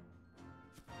Kai.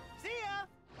 See ya!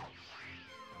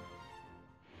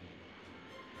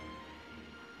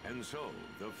 And so,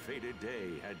 the fated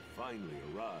day had finally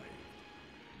arrived.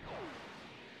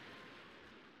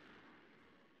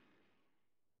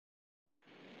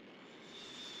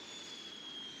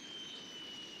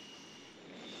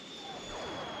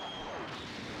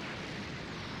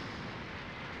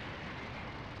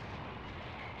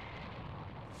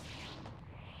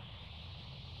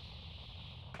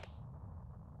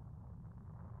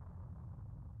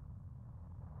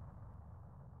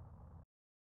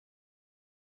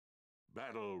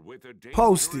 Battle with a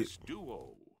Post dangerous it.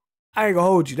 duo. I ain't gonna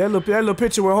hold you. That little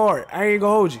picture went hard. I ain't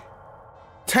gonna hold you.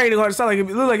 Ain't gonna sound like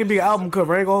it look like it'd be an album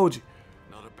cover. I ain't gonna hold you.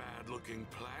 Not a bad-looking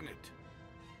planet.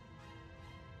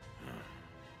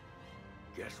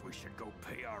 Guess we should go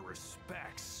pay our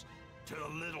respects to the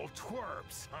little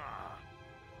twerps, huh?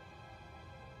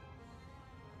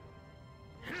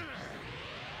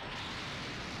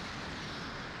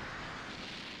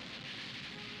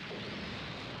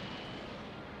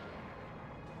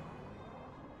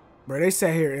 Bro, they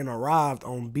sat here and arrived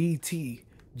on BT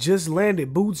just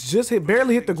landed. Boots just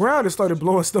barely hit the ground and started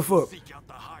blowing stuff up. Seek out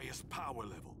the highest power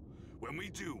level. When we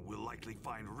do, we'll likely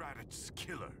find Raditz'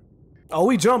 killer. Oh,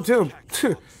 we jumped him.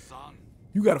 Kakarot, son.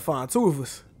 You gotta find two of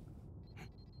us.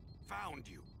 Found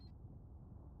you.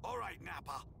 All right,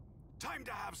 Nappa. Time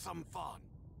to have some fun.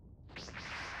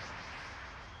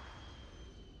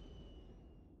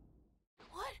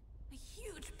 What? A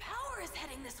huge power is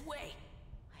heading this way.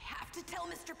 I have to tell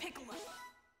Mr. Piccolo.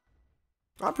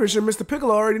 I'm pretty sure Mr.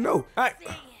 Piccolo already know. Alright.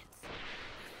 Saiyans,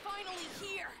 finally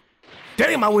here.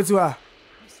 Damn, I went too high.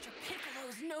 Mr.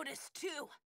 Piccolo's noticed too.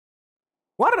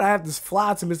 Why did I have to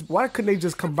fly to Mr. Why couldn't they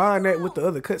just combine that with the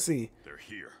other cutscene? They're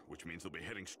here, which means they'll be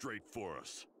heading straight for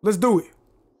us. Let's do it.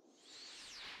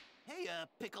 Hey,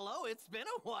 Piccolo, it's been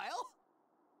a while.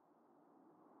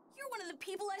 You're one of the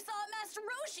people I saw at Master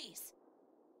Roshi's.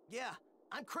 Yeah,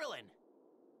 I'm Krillin.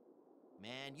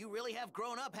 Man, you really have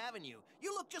grown up, haven't you?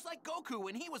 You look just like Goku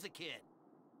when he was a kid.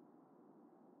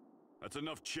 That's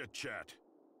enough chit-chat.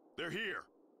 They're here.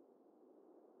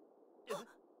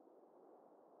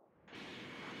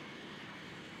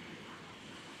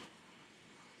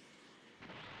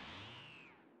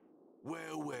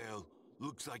 Well, well,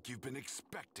 looks like you've been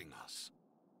expecting us.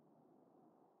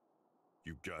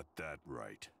 You got that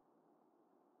right.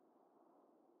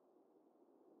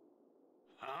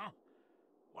 Huh?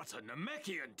 What's a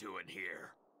Namekian doing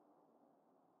here?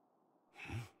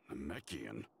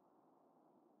 Namekian?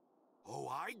 Oh,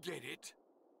 I get it.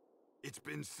 It's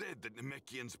been said that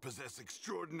Namekians possess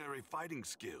extraordinary fighting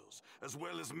skills, as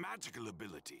well as magical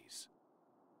abilities.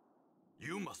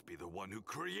 You must be the one who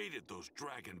created those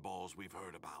Dragon Balls we've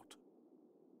heard about.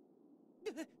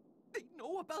 They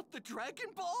know about the Dragon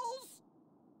Balls?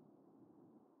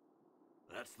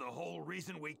 That's the whole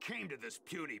reason we came to this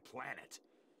puny planet.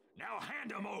 Now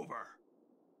hand him over!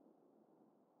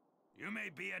 You may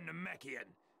be a Namekian,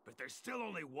 but there's still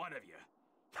only one of you.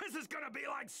 This is gonna be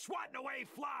like swatting away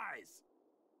flies!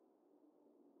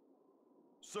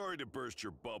 Sorry to burst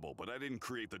your bubble, but I didn't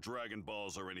create the Dragon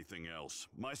Balls or anything else.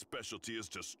 My specialty is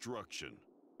destruction.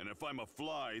 And if I'm a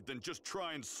fly, then just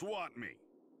try and swat me.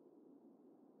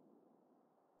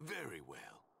 Very well.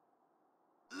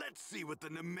 Let's see what the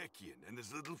Namekian and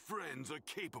his little friends are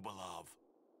capable of.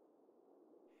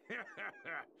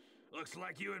 Looks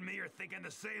like you and me are thinking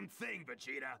the same thing,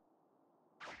 Vegeta.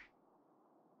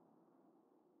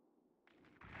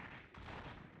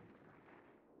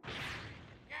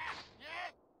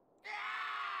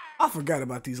 I forgot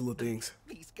about these little things.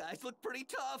 These guys look pretty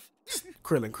tough.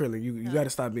 Krillin, you gotta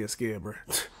stop being scared, bro.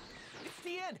 It's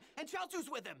Tien, and Chaozu's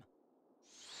with him.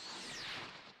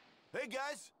 Hey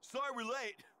guys, sorry we're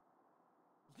late.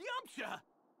 Yamcha!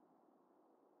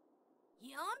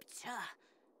 Yamcha?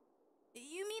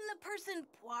 You mean the person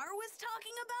Poir was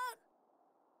talking about?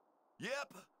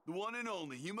 Yep, the one and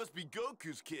only. You must be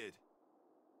Goku's kid.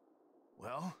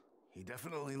 Well, he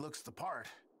definitely looks the part.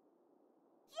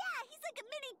 Yeah, he's like a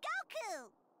mini Goku!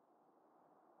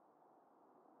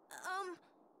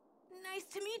 Nice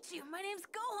to meet you. My name's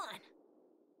Gohan.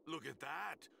 Look at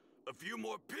that. A few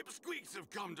more pipsqueaks have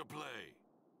come to play.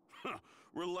 Huh,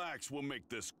 relax, we'll make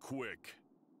this quick.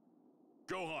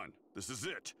 Gohan, this is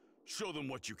it. Show them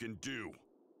what you can do.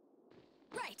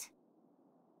 Right.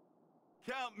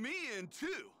 Count me in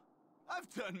too. I've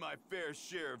done my fair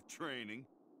share of training.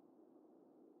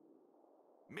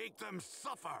 Make them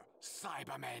suffer,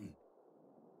 Cybermen.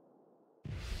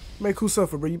 Make who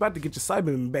suffer, bro? You about to get your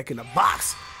Cyberman back in the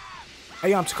box.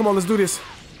 Hey, Yamcha, come on, let's do this.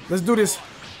 Let's do this.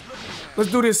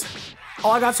 Let's do this. Oh,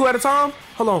 I got two at a time?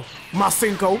 Hold on. My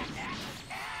Cinco.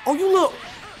 Oh, you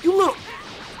little.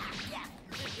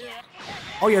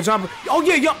 Oh, yeah, John. Oh,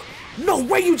 yeah, yo. No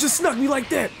way you just snuck me like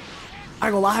that. I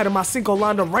ain't gonna lie, I had my Cinco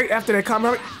lined up right after that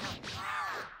comment.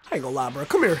 I ain't gonna lie, bro.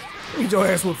 Come here. Need your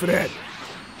ass whooped for that.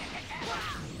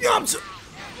 Yamcha.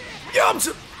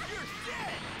 Yamcha.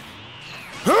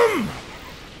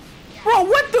 Bro,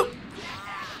 what the?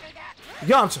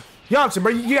 Yamcha,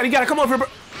 bro. You gotta come over here, bro.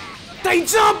 They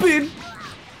jumping.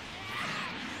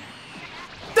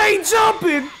 They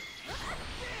jumping.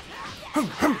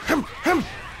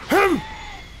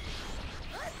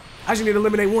 I just need to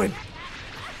eliminate one.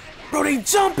 Bro, they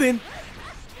jumping.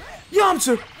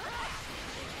 Yamcha.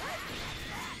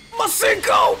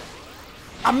 Masenko.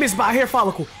 I missed by a hair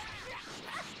follicle.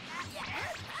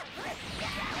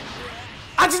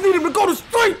 I just need him to go to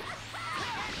straight.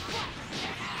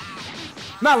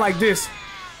 Not like this.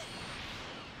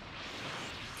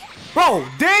 Bro,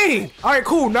 dang. All right,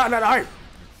 cool. Not all right.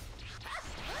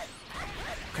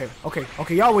 Okay.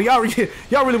 Y'all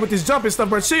really with this jumping stuff,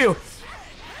 bro. Chill.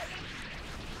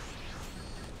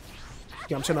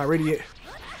 Yeah, I'm not ready yet.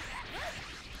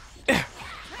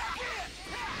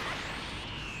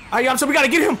 Alright, Yamcha, we gotta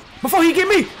get him before he get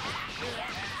me.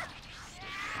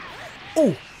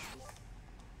 Oh.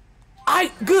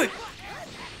 Alright, good.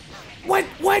 What?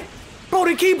 Bro,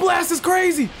 the key blast is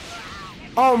crazy.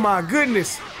 Oh my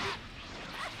goodness.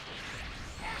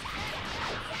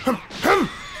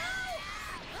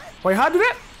 Wait, how I do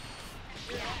that?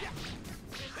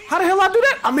 How the hell I do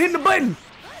that? I'm hitting the button.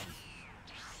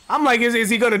 I'm like, is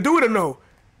he gonna do it or no?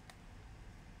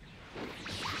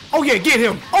 Oh yeah, get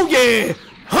him. Oh yeah.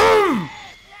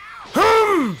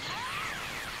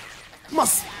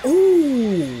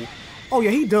 Ooh. Oh yeah,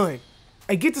 he done.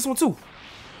 Hey, get this one too.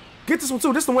 Get this one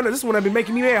too. This the one that been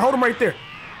making me mad. Hold him right there.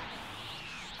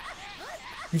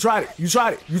 You tried it. You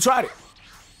tried it. You tried it.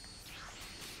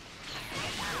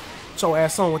 Get your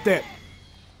ass on with that.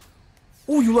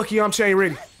 Ooh, you lucky Yamcha ain't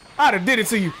ready. I'd have did it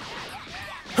to you.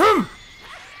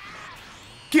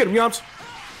 Get him, Yamcha.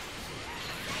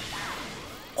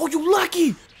 Oh, you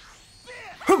lucky.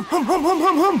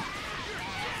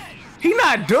 He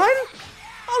not done?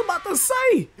 I was about to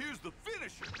say. Here's the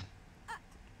finisher.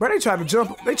 Bro, they tried to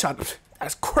jump.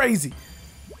 That's crazy.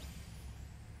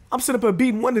 I'm sitting up here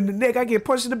beating one in the neck. I get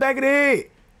punched in the back of the head.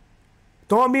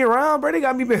 Throwing me around, bro. They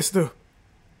got me messed up.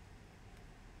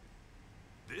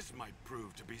 This might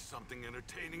prove to be something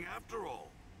entertaining after all.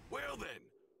 Well then,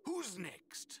 who's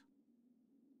next?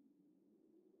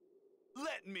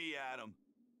 Let me at him.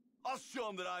 I'll show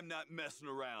him that I'm not messing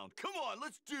around. Come on,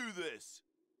 let's do this.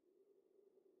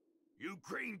 You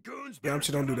green goons.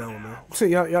 Yamcha, don't do that one, man.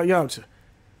 Yamcha.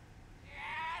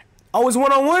 Always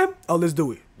one-on-one? Oh, let's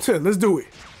do it. Let's do it.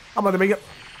 I'm about to make it.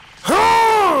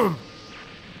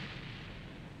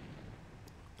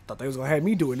 Thought they was gonna have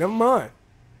me do it. Never mind.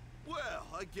 Well,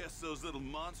 I guess those little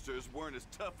monsters weren't as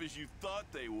tough as you thought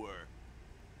they were.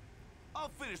 I'll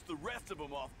finish the rest of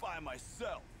them off by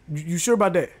myself. You sure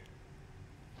about that?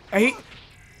 Hey,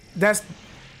 that's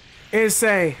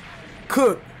insane.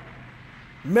 Cooked,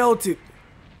 melted,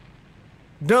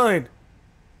 done.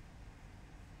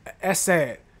 That's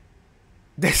sad.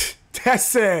 That's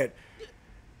sad.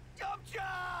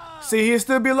 See, he'll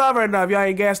still be alive right now if y'all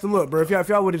ain't gassed him up, bro. If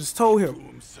y'all would have just told him.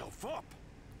 Himself up.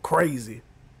 Crazy.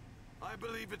 I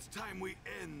believe it's time we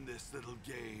end this little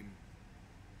game.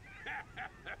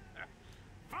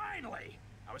 Finally!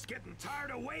 I was getting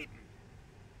tired of waiting.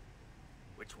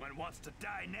 Which one wants to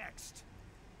die next?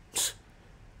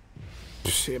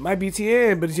 Shit, it might be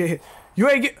TN, but you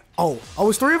ain't get. Oh,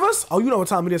 it's three of us? Oh, you know what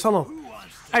time it is. Hold on.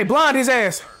 Hey, blind his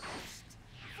ass.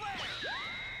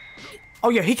 Oh,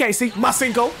 yeah, he can't see. My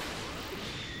Cinco.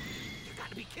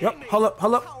 Yep, hold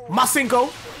up. My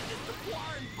Cinco.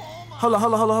 Hold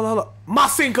up. My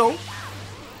Cinco.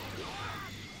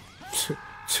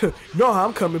 You know how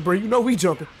I'm coming, bro. You know we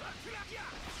jumping.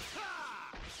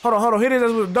 Hold on. Hit his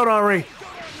ass with a Dodon Ray.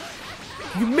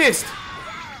 You missed,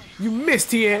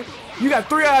 TN. You got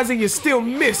 3 eyes and you still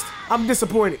missed. I'm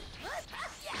disappointed.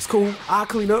 It's cool. I'll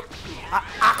clean up.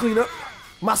 I clean up.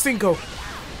 My Cinco.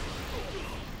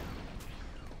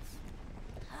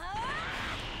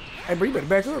 Hey, bro, you better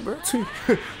back up, bro.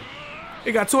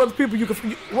 He got 2 other people you can.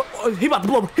 He about to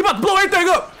blow everything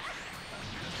up.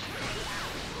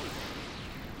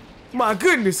 My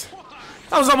goodness.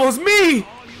 That was almost me.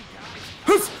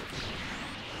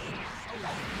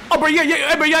 Oh, bro,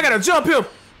 yeah, bro, y'all gotta jump him.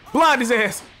 Blind his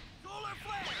ass.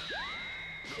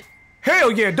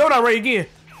 Hell yeah, Dodon Ray again.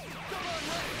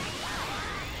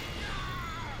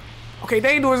 Okay,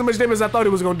 they ain't doing as much damage as I thought it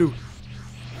was gonna do.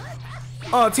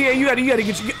 TN, you gotta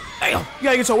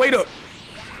get your weight up.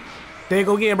 There you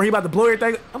go again, bro. He about to blow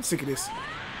everything. I'm sick of this.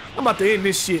 I'm about to end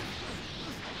this shit.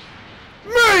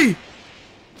 Me!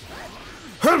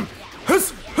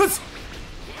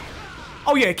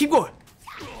 Oh yeah, keep going.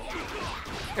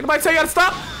 Anybody tell y'all to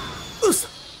stop?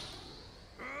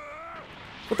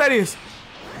 What that is?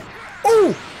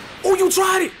 Oh, you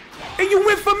tried it, and you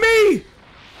went for me.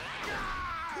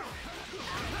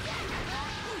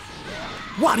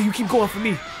 Why do you keep going for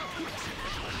me?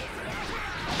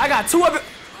 I got 2 of it.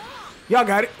 Y'all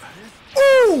got it.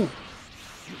 Ooh!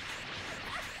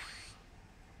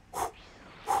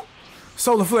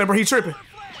 Solar flare, bro. He tripping.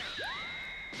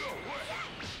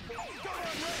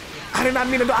 I did not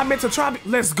mean to. I meant to try.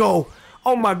 Let's go.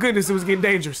 Oh my goodness, it was getting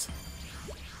dangerous.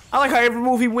 I like how every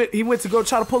move he went to go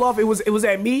try to pull off. It was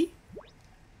at me.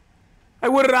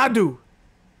 Like, what did I do?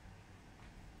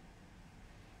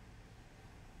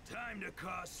 Time to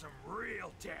cause some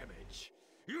real damage.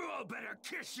 You all better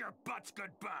kiss your butts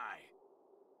goodbye.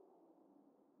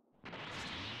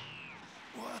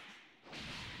 What?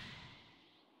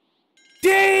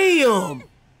 Damn!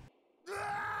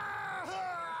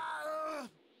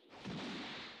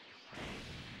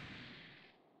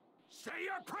 Say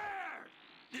your prayers!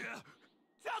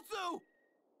 Chaozu!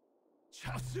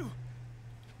 Chaozu!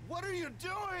 What are you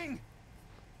doing?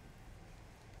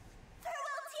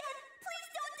 Farewell, Tien! Please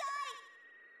don't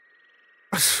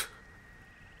die!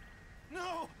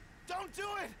 No! Don't do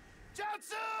it!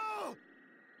 Chaozu!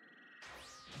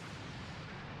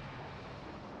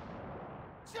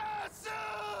 Chaozu!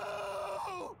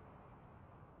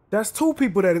 That's two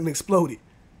people that didn't exploded.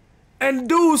 And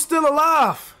dude's still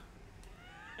alive.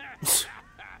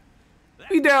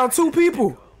 We down two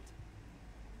people.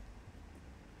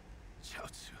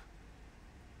 Chaozu,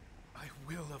 I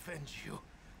will avenge you.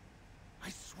 I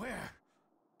swear.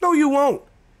 No, you won't.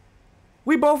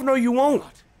 We both know you I'm won't.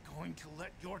 not going to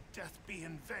let your death be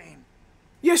in vain.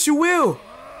 Yes, you will.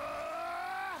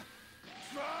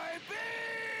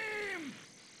 Tri-beam!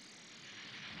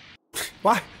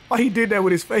 Why he did that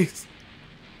with his face?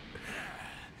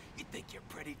 You think you're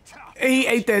pretty tough. And he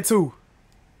ate that too.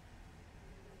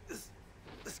 This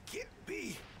can't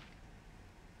be.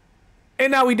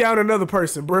 And now we down another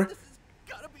person, bruh. This has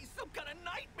gotta be some kind of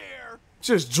nightmare.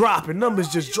 Just dropping. Numbers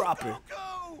just dropping.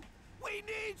 Goku! We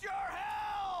need your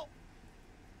help!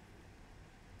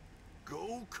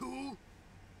 Goku?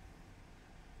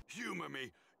 Humor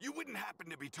me. You wouldn't happen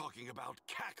to be talking about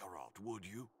Kakarot, would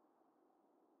you?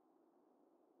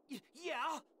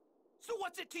 Yeah? So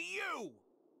what's it to you?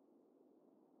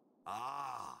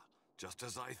 Ah, just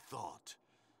as I thought.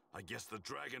 I guess the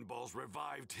Dragon Balls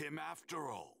revived him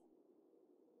after all.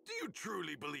 Do you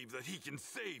truly believe that he can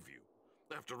save you?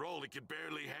 After all, he could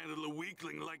barely handle a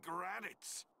weakling like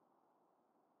Raditz.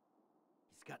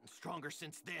 He's gotten stronger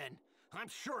since then. I'm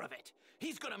sure of it.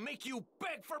 He's gonna make you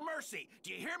beg for mercy.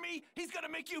 Do you hear me? He's gonna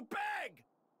make you beg!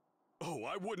 Oh,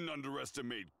 I wouldn't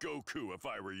underestimate Goku if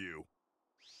I were you.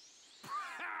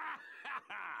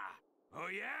 Oh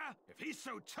yeah? If he's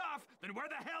so tough, then where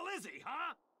the hell is he,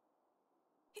 huh?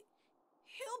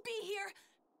 He'll be here.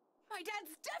 My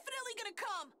dad's definitely gonna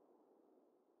come.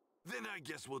 Then I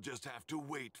guess we'll just have to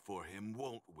wait for him,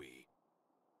 won't we?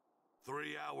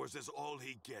 3 hours is all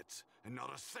he gets, and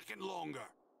not a second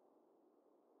longer.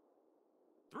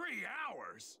 3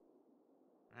 hours?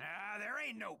 Ah, there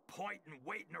ain't no point in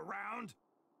waiting around.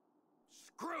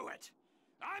 Screw it.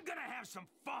 I'm gonna have some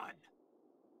fun.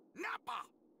 Nappa!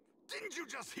 Didn't you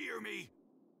just hear me?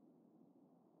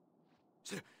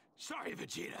 Sorry,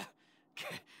 Vegeta.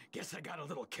 Guess I got a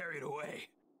little carried away.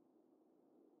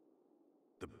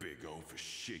 The big oaf is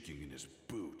shaking in his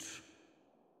boots.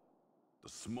 The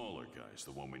smaller guy's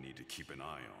the one we need to keep an eye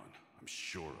on. I'm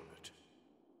sure of it.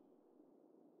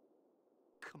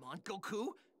 Come on, Goku.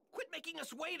 Quit making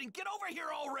us wait and get over here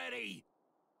already!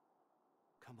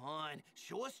 Come on,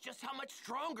 show us just how much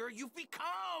stronger you've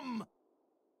become!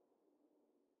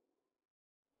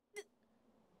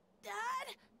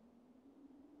 Dad?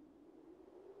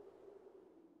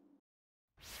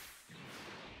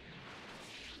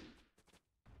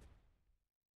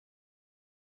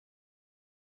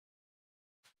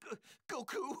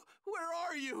 Goku, where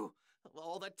are you?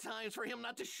 All that time's for him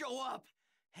not to show up.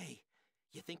 Hey,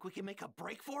 you think we can make a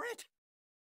break for it?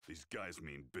 These guys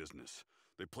mean business.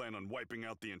 They plan on wiping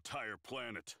out the entire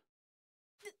planet.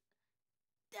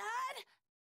 Dad?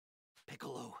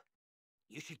 Piccolo,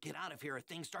 you should get out of here if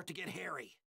things start to get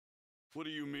hairy. What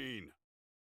do you mean?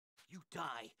 You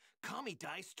die, Kami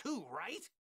dies too, right?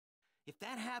 If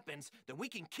that happens, then we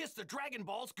can kiss the Dragon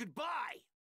Balls goodbye!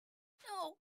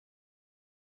 No.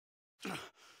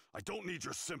 I don't need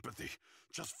your sympathy.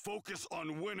 Just focus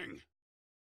on winning.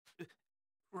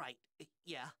 Right,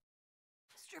 yeah.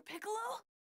 Mr. Piccolo?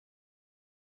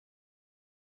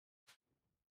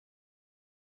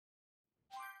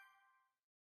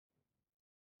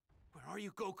 Where are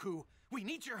you, Goku? We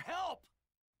need your help!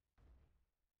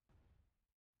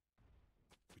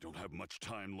 We don't have much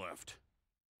time left.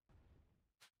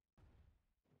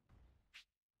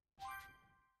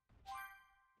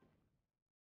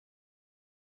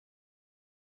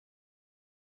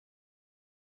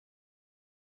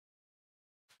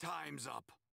 Time's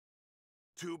up.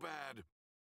 Too bad.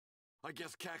 I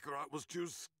guess Kakarot was too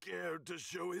scared to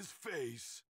show his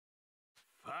face.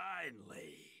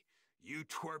 Finally! You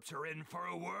twerps are in for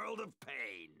a world of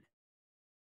pain!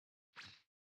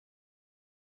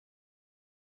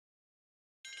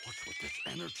 What's with this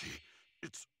energy?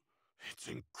 It's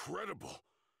incredible.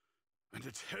 And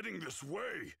it's heading this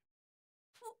way.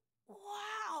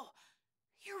 Wow.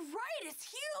 You're right, it's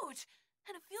huge.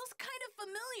 And it feels kind of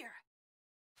familiar.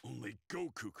 Only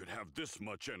Goku could have this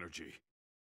much energy.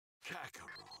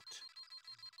 Kakarot.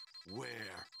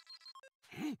 Where?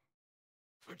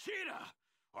 Vegeta!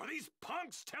 Are these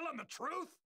punks telling the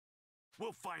truth?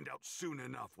 We'll find out soon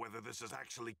enough whether this is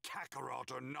actually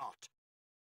Kakarot or not.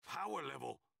 How? power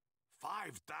level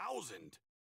 5,000.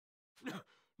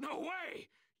 No way!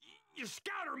 Your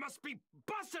scouter must be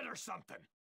busted or something!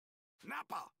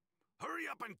 Nappa, hurry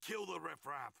up and kill the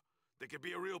riffraff. They could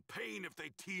be a real pain if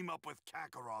they team up with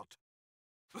Kakarot.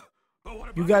 But what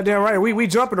about You goddamn right. We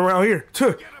jumping around here.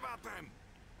 Forget about them.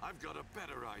 I've got a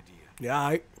better idea. Yeah, all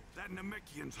right. That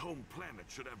Namekian's home planet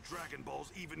should have Dragon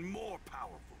Balls even more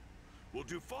powerful. We'll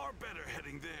do far better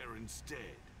heading there instead.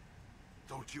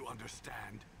 Don't you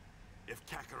understand? If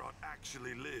Kakarot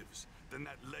actually lives, then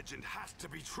that legend has to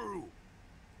be true.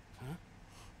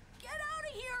 Get out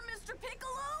of here, Mr.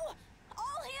 Piccolo!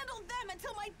 I'll handle them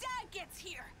until my dad gets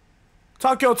here.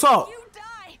 Talk your talk. If you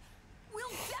die, we'll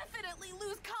definitely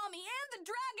lose Kami and the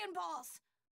Dragon Balls.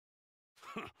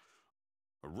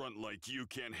 A runt like you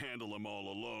can't handle them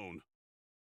all alone.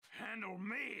 Handle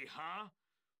me, huh?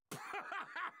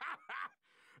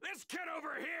 This kid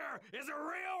over here is a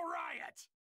real riot!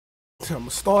 I'ma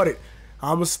start it.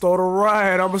 I'ma start a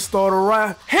riot. I'ma start a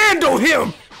riot. Handle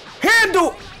him!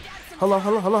 Handle!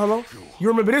 Hello. You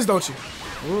remember this, don't you?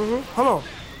 Hold on.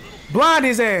 Blind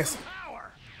his ass.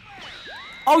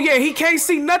 Oh yeah, he can't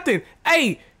see nothing.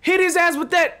 Hey, hit his ass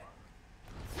with that.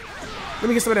 Let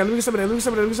me get some of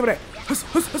that.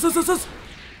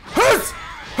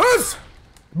 Huss.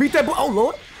 Beat that boy. Oh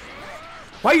Lord.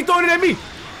 Why you throwing it at me?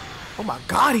 Oh my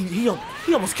God, he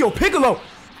almost killed Piccolo.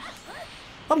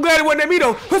 I'm glad it wasn't at me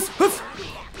though. Huss.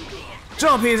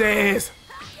 Jump his ass.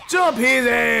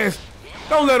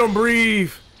 Don't let him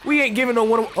breathe. We ain't giving no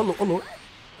one. Oh Lord.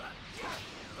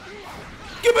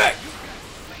 Get back.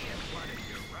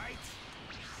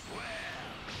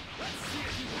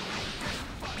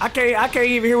 I can't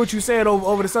even hear what you saying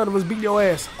over the sound of us beating your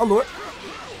ass. Oh Lord.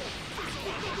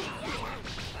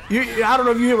 I don't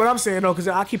know if you hear what I'm saying though, cause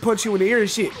I keep punching you in the ear and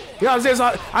shit. You know what I'm saying?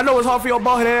 So I know it's hard for your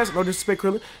bald head ass. No disrespect,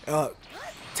 Krillin.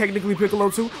 Technically Piccolo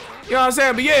too. You know what I'm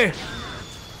saying? But yeah.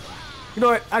 You know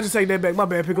what? I just take that back. My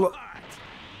bad, Piccolo.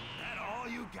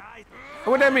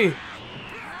 What that mean?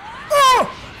 Oh!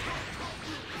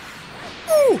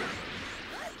 Ooh!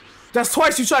 That's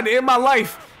twice you tried to end my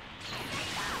life.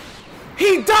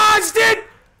 He dodged it!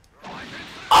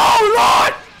 Oh,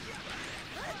 Lord!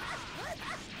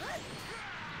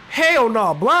 Hell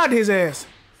no, blind his ass.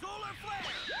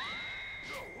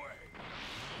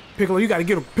 Piccolo, you gotta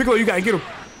get him. Piccolo, you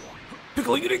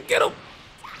didn't get him.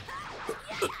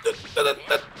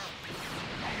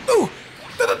 Ooh.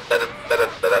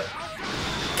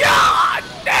 God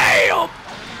damn!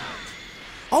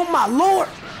 Oh my Lord!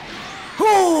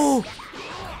 Ooh.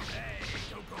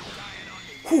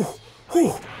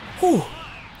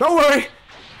 Don't worry,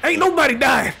 ain't nobody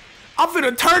dying. I'm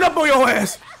finna turn up on your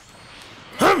ass.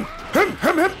 Him.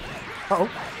 Uh-oh.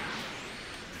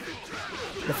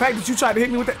 The fact that you tried to hit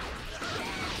me with that.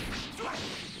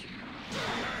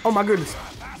 Oh my goodness.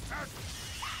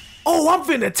 Oh, I'm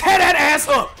finna tear that ass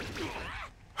up.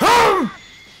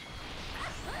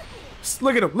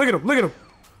 Look at him.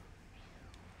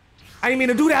 I didn't mean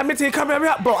to do that. I meant to hit coming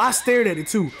out. Bro, I stared at it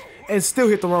too and still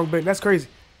hit the wrong button. That's crazy.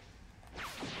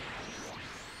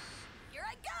 Here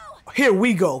I go. Here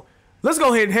we go. Let's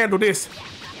go ahead and handle this.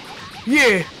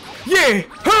 Yeah.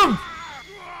 Hum.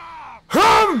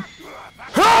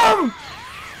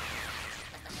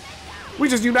 We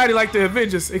just united like the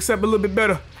Avengers, except a little bit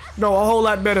better. No, a whole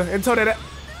lot better. And told that.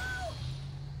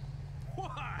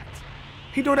 What?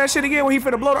 He doing that shit again when he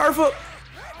finna blow the earth up?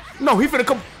 No, he finna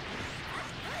come.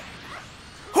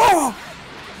 Oh!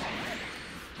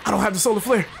 I don't have the solar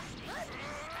flare.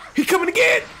 He coming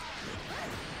again.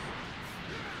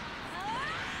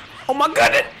 Oh my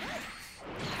goodness.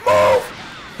 Move.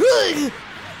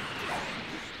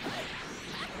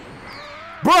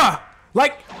 Bruh,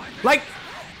 like,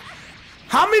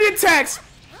 how many attacks?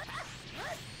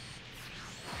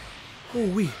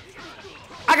 Ooh,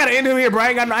 I gotta end him here, bro. I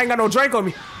ain't got no drink on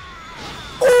me.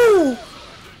 Ooh!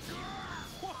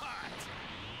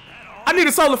 I need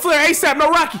a solar flare ASAP, no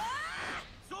Rocky.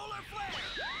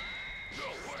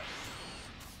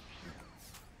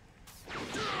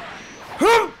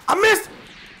 I missed.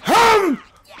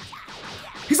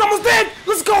 He's almost dead.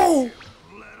 Let's go.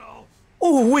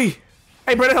 Ooh, wee.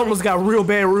 Hey, bro, that almost got real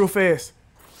bad real fast.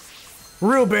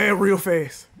 Real bad real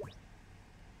fast.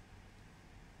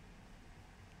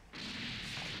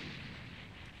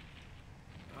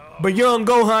 But young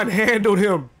Gohan handled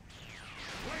him.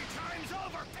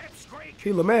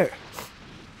 He mad.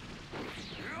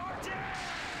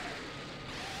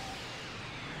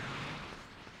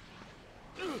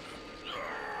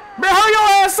 Man, hurry your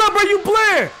ass up, bro. You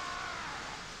playing?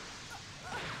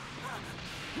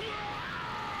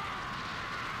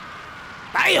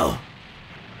 Damn.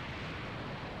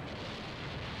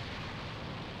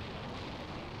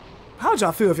 How'd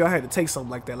y'all feel if y'all had to take something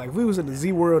like that? Like if we was in the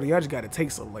Z world and y'all just got to take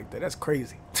something like that. That's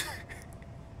crazy.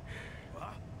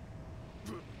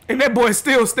 And that boy's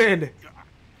still standing.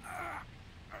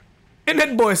 And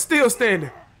that boy's still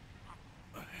standing.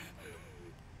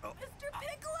 Mr.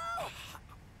 Piccolo!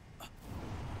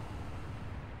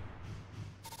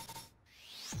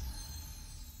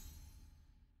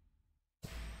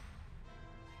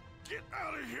 Get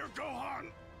out of here, Gohan!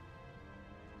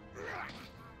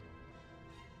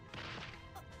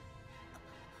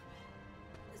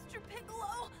 Mr.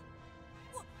 Piccolo!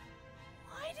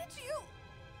 Why did you...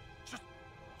 Just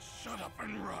shut up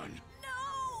and run.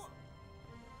 No!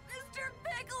 Mr.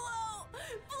 Piccolo!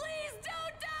 Please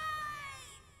don't die!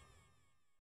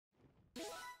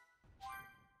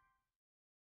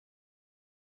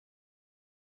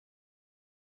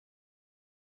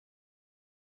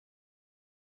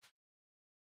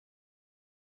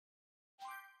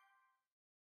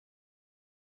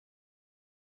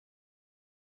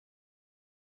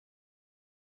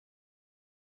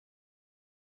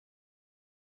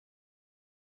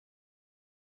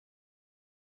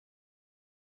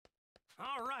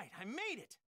 All right, I made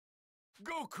it.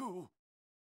 Goku!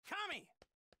 Kami,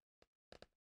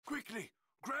 Quickly,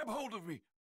 grab hold of me.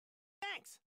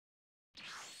 thanks.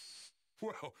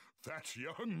 Well, that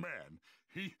young man,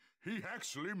 he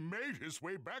actually made his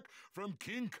way back from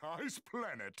King Kai's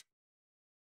planet.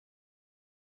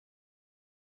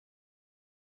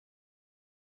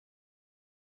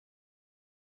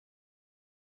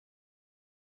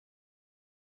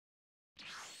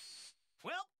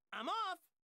 Well, I'm off.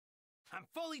 I'm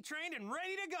fully trained and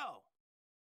ready to go.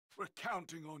 We're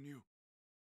counting on you.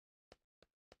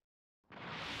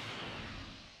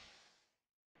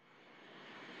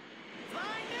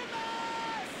 Flying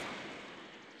Nimbus!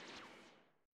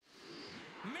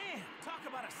 Man, talk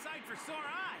about a sight for sore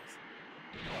eyes.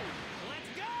 Let's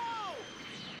go!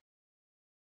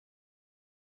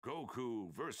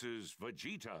 Goku versus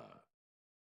Vegeta.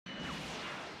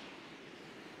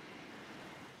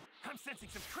 I'm sensing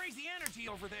some crazy energy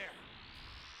over there.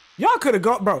 Y'all could have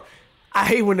gone, bro. I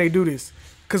hate when they do this.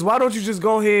 Cause why don't you just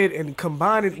go ahead and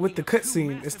combine it with the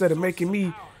cutscene instead of making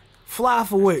me fly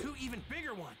for what? Two even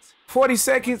bigger ones. 40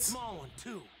 seconds Small one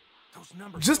too. Those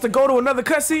numbers just to go to another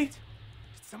cutscene? Did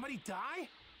somebody die?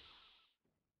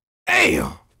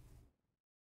 Damn.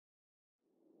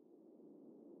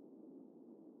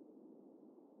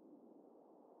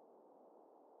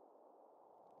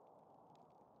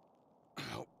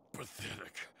 How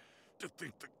pathetic to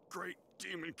think the great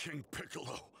Demon King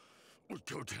Piccolo would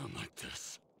go down like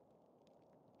this.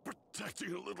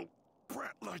 Protecting a little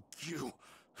brat like you.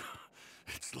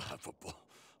 It's laughable.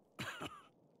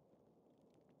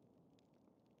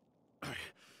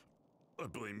 I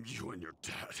blame you and your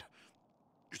dad.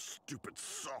 Your stupid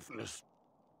softness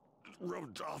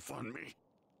rubbed off on me.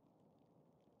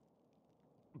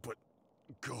 But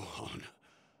Gohan,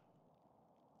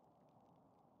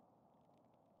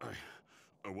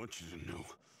 I want you to know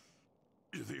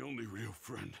you're the only real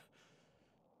friend.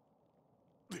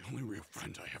 The only real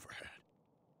friend I ever had.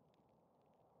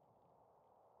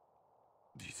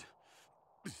 These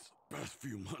past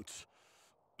few months,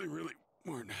 they really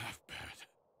weren't half bad.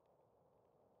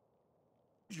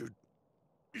 You'd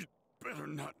better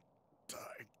not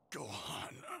die,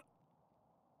 Gohan.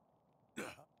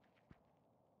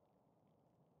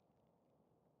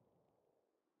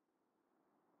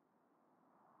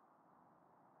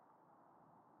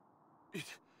 It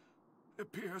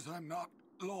appears I'm not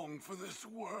long for this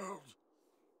world.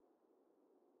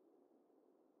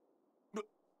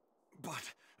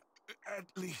 But at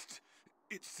least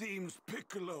it seems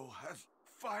Piccolo has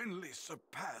finally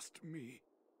surpassed me.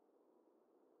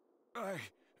 I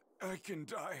can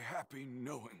die happy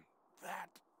knowing that.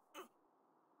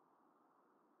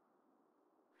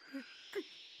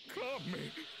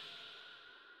 Kami!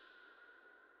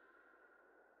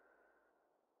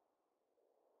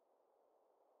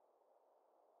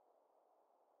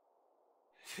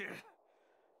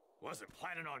 Wasn't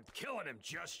planning on killing him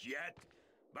just yet,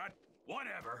 but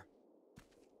whatever.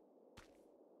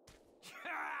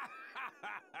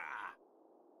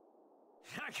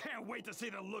 I can't wait to see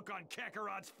the look on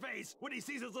Kakarot's face when he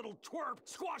sees his little twerp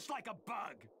squashed like a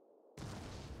bug.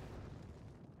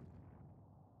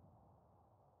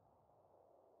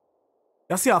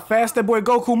 Y'all see how fast that boy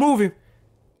Goku moving?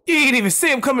 You ain't even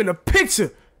see him come in the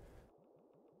picture.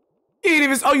 You ain't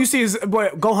even, all you see is boy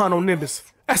Gohan on Nimbus.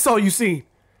 That's all you see.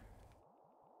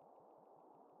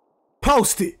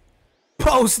 Post it.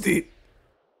 Post it.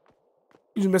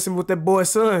 You just messing with that boy's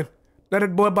son. Now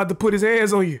that boy about to put his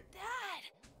hands on you.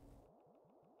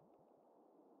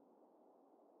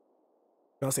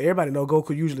 I say everybody know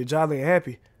Goku usually jolly and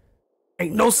happy.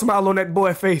 Ain't no smile on that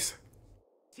boy's face.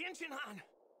 Tien-Shin-Han.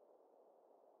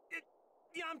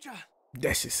 Yamcha.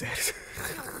 That shit sad.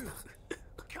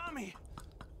 Kami.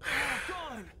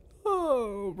 Gone.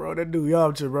 Oh, bro, that dude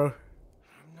Yamcha, bro.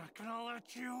 I'm not gonna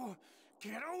let you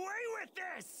get away with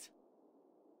this.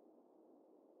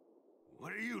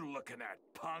 What are you looking at,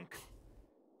 punk?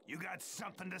 You got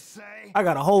something to say? I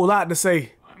got a whole lot to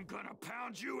say. I'm gonna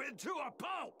pound you into a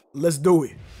pulp! Let's do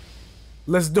it.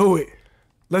 Let's do it.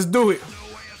 Let's do it.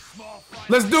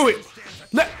 Let's do it.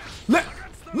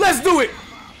 Let's do it.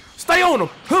 Stay on him.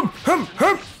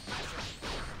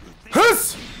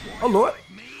 Huss. Oh, Lord.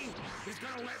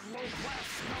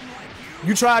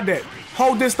 You tried that.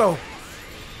 Hold this, though.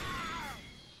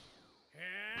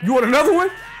 You want another one?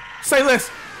 Say less.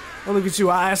 Oh, look at you.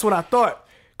 That's what I thought.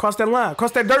 Cross that line.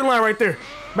 Cross that dirt line right there.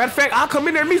 Matter of fact, I'll come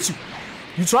in there and meet you.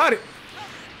 You tried it.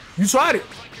 You tried it.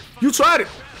 You tried it.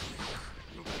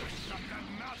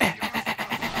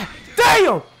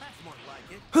 Damn!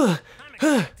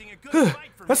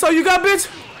 That's all you got, bitch?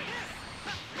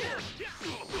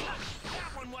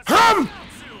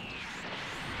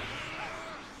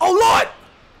 Oh, Lord!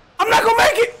 I'm not gonna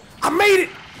make it! I made it!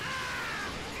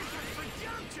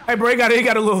 Hey, bro, he got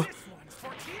a little...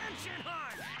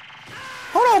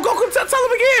 Hold on, Goku, tell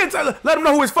him again! Let him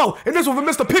know who it's for. And this one for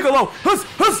Mr. Piccolo. Huss!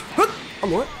 Oh,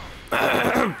 Lord.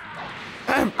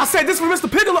 I said this for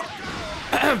Mr. Piccolo.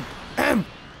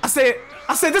 I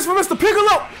said this for Mr.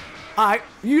 Piccolo. All right,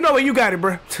 you know what? You got it,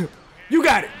 bro. You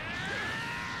got it.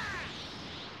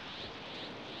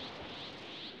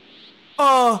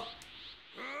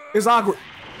 It's awkward.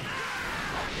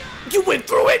 You went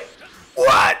through it.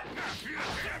 What?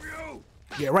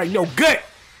 Yeah, right in your gut.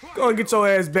 Go and get your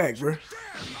ass back, bro.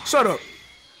 Shut up.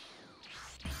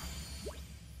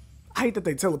 I hate that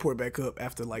they teleport back up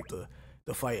after like the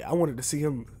fight. I wanted to see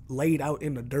him laid out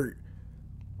in the dirt,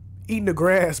 eating the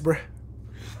grass, bro.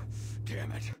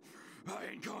 Damn it.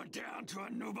 I ain't going down to a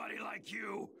nobody like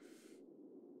you.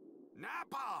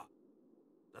 Nappa!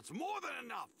 That's more than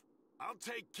enough. I'll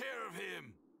take care of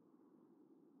him.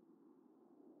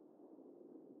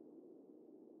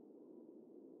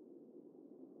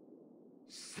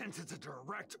 Since it's a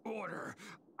direct order,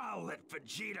 I'll let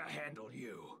Vegeta handle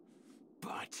you.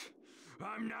 But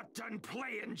I'm not done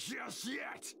playing just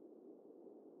yet.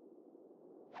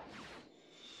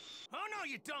 Oh, no,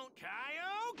 you don't,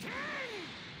 Kaio.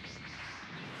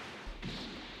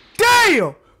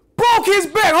 Damn! Broke his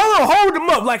back. Hold him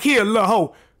up like he a little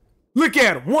hoe. Look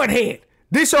at him, one hand.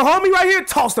 This your homie right here?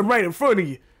 Tossed him right in front of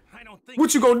you. I don't think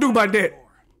what you gonna do about that?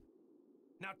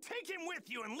 Now take him with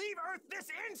you and leave Earth this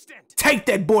instant. Take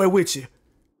that boy with you.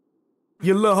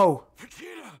 You little hoe.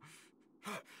 Vegeta,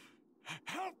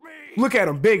 help me. Look at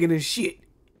him begging and shit.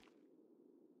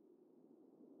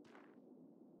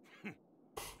 What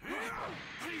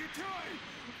are you doing?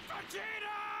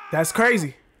 Vegeta! That's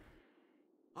crazy.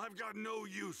 I've got no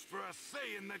use for a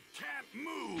Saiyan that can't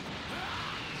move.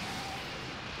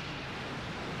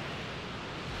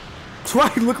 That's why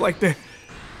he look like that.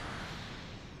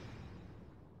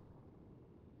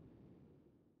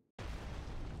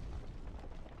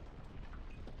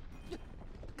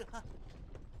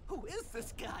 Who is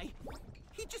this guy?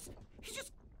 He just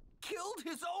killed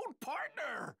his own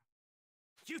partner.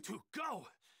 You two go.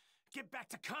 Get back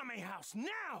to Kame House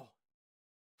now.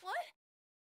 What?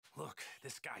 Look,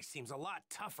 this guy seems a lot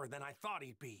tougher than I thought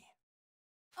he'd be.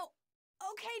 Oh,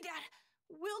 okay, Dad.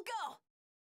 We'll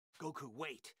go. Goku,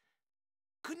 wait.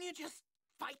 Couldn't you just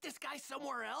fight this guy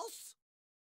somewhere else?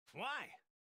 Why?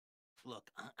 Look,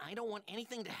 I don't want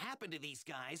anything to happen to these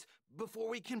guys before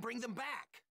we can bring them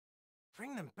back.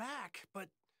 Bring them back? But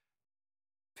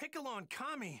Piccolo and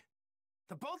Kami,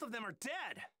 the both of them are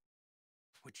dead.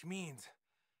 Which means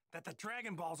that the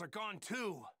Dragon Balls are gone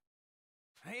too.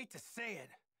 I hate to say it,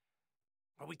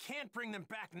 but we can't bring them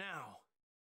back now.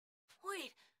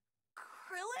 Wait,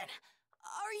 Krillin?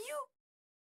 Are you...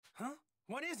 Huh?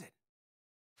 What is it?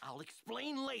 I'll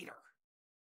explain later.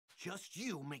 Just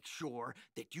you make sure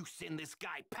that you send this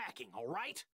guy packing, all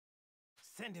right?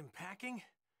 Send him packing?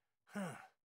 Huh.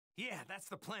 Yeah, that's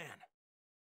the plan.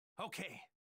 Okay.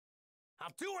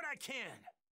 I'll do what I can.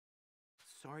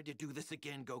 Sorry to do this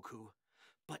again, Goku,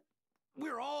 but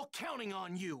we're all counting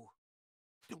on you.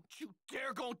 Don't you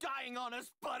dare go dying on us,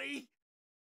 buddy!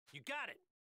 You got it.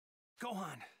 Go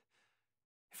on.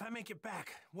 If I make it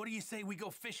back, what do you say we go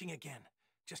fishing again?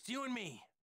 Just you and me.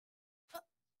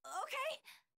 Okay.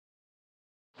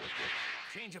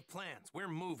 Change of plans. We're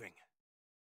moving.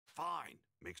 Fine.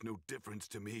 Makes no difference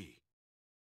to me.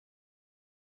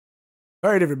 All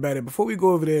right, everybody. Before we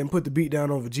go over there and put the beat down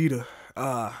on Vegeta,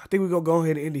 I think we're gonna go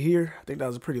ahead and end it here. I think that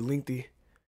was a pretty lengthy.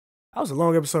 That was a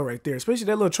long episode right there, especially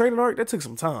that little training arc. That took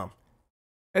some time.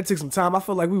 I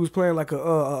felt like we was playing like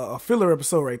a filler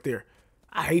episode right there.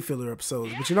 I hate filler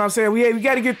episodes, but you know what I'm saying? We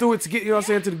got to get through it to get, you know what I'm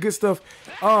saying, to the good stuff.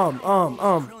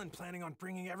 Krillin planning on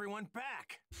bringing everyone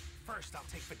back. First, I'll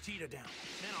take Vegeta down.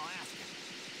 Then I'll ask him.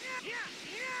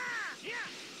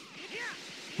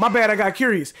 My bad, I got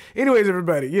curious. Anyways,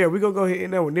 everybody, yeah, we gonna go ahead and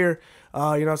end that one there. You know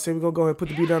what I'm saying? We gonna go ahead and put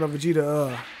the beat down on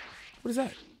Vegeta. What is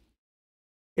that?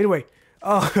 Anyway,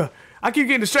 I keep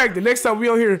getting distracted. Next time we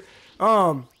on here,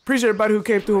 appreciate everybody who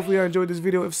came through. Hopefully y'all enjoyed this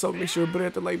video. If so, make sure to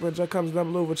hit the like button, drop comments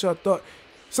down below what y'all thought.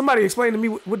 Somebody explain to me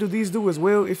what do these do as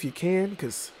well, if you can,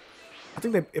 because I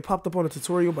think that it popped up on a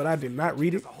tutorial, but I did not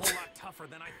read it.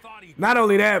 Not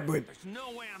only that, but there's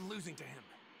no way I'm losing to him.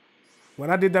 When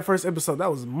I did that first episode,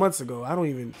 that was months ago. I don't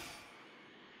even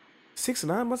 6 or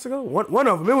 9 months ago. One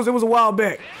of them. It was a while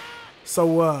back.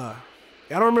 So I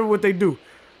don't remember what they do.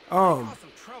 But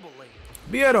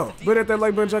yeah, though. But hit that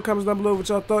like button, drop comments down below what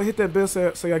y'all thought. Hit that bell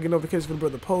so y'all get notifications from the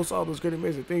brother posts. All those great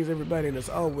amazing things, everybody. And as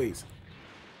always,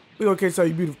 we gonna catch all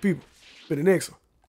you beautiful people for the next one.